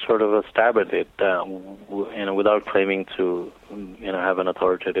sort of a stab at it, without claiming to, have an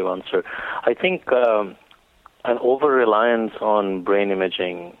authoritative answer. I think an over-reliance on brain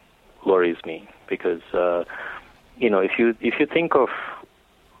imaging worries me, because if you think of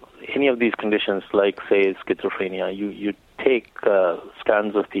any of these conditions, like say schizophrenia, you take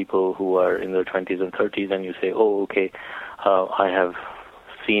scans of people who are in their 20s and 30s, and you say, oh, okay, I have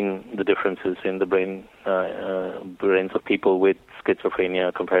seen the differences in the brains of people with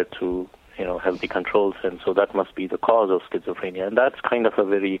schizophrenia compared to healthy controls, and so that must be the cause of schizophrenia. And that's kind of a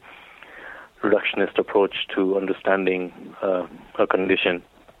very reductionist approach to understanding a condition.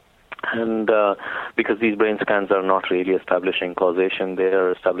 And because these brain scans are not really establishing causation, they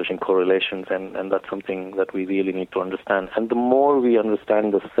are establishing correlations, and that's something that we really need to understand. And the more we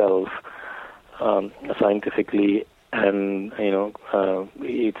understand the self scientifically, and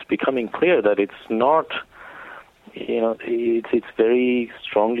it's becoming clear that it's not, it's very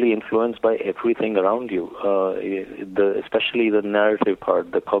strongly influenced by everything around you, especially the narrative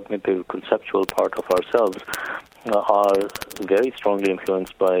part, the cognitive, conceptual part of ourselves, are very strongly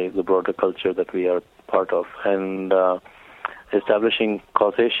influenced by the broader culture that we are part of. And establishing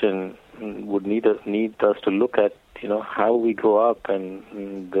causation would need us to look at how we grow up, and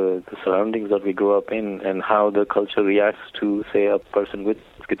the surroundings that we grow up in, and how the culture reacts to, say, a person with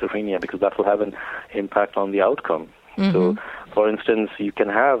schizophrenia, because that will have an impact on the outcome. Mm-hmm. So, for instance, you can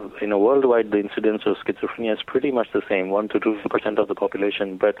have, worldwide, the incidence of schizophrenia is pretty much the same, 1 to 2% of the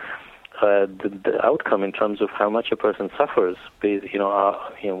population, but the outcome in terms of how much a person suffers,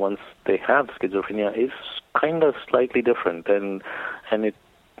 once they have schizophrenia, is kind of slightly different, and it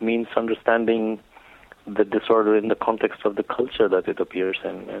means understanding the disorder in the context of the culture that it appears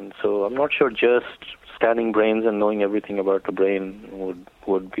in. And so I'm not sure just scanning brains and knowing everything about the brain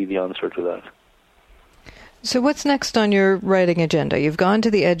would be the answer to that. So what's next on your writing agenda? You've gone to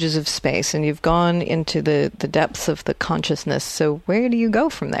the edges of space, and you've gone into the depths of the consciousness. So where do you go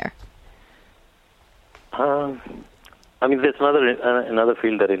from there? There's another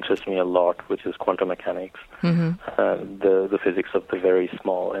field that interests me a lot, which is quantum mechanics, mm-hmm. The physics of the very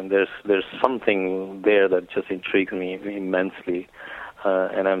small. And there's something there that just intrigues me immensely,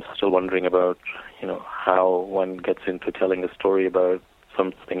 and I'm still wondering about how one gets into telling a story about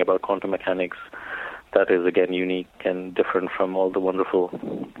something about quantum mechanics that is, again, unique and different from all the wonderful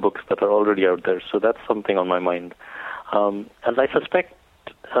books that are already out there. So that's something on my mind. And I suspect,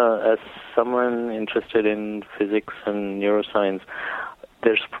 as someone interested in physics and neuroscience,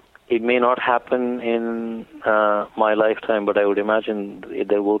 it may not happen in my lifetime, but I would imagine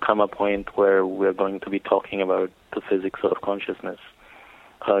there will come a point where we're going to be talking about the physics of consciousness,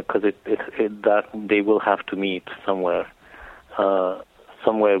 because that they will have to meet somewhere.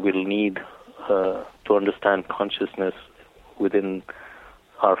 Somewhere we'll need to understand consciousness within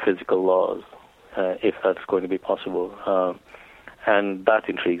our physical laws, if that's going to be possible. And that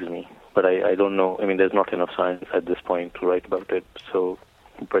intrigues me, but I don't know. There's not enough science at this point to write about it. So,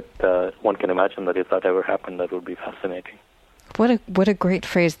 but one can imagine that if that ever happened, that would be fascinating. What a great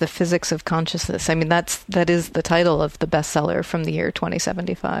phrase, the physics of consciousness. That is the title of the bestseller from the year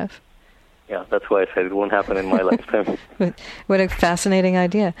 2075. Yeah, that's why I said it won't happen in my lifetime. What a fascinating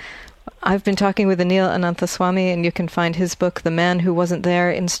idea. I've been talking with Anil Ananthaswamy, and you can find his book, The Man Who Wasn't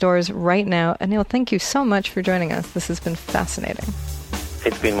There, in stores right now. Anil, thank you so much for joining us. This has been fascinating.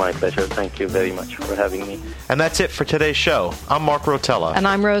 It's been my pleasure. Thank you very much for having me. And that's it for today's show. I'm Mark Rotella. And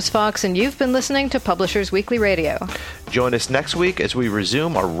I'm Rose Fox, and you've been listening to Publishers Weekly Radio. Join us next week as we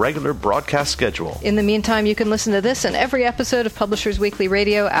resume our regular broadcast schedule. In the meantime, you can listen to this and every episode of Publishers Weekly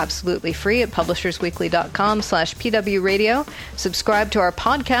Radio absolutely free at publishersweekly.com/pwradio. Subscribe to our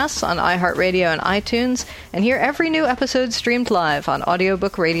podcasts on iHeartRadio and iTunes, and hear every new episode streamed live on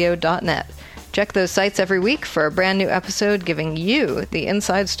audiobookradio.net. Check those sites every week for a brand new episode giving you the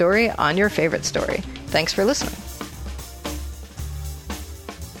inside story on your favorite story. Thanks for listening.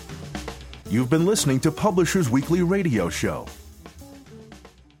 You've been listening to Publishers Weekly Radio Show.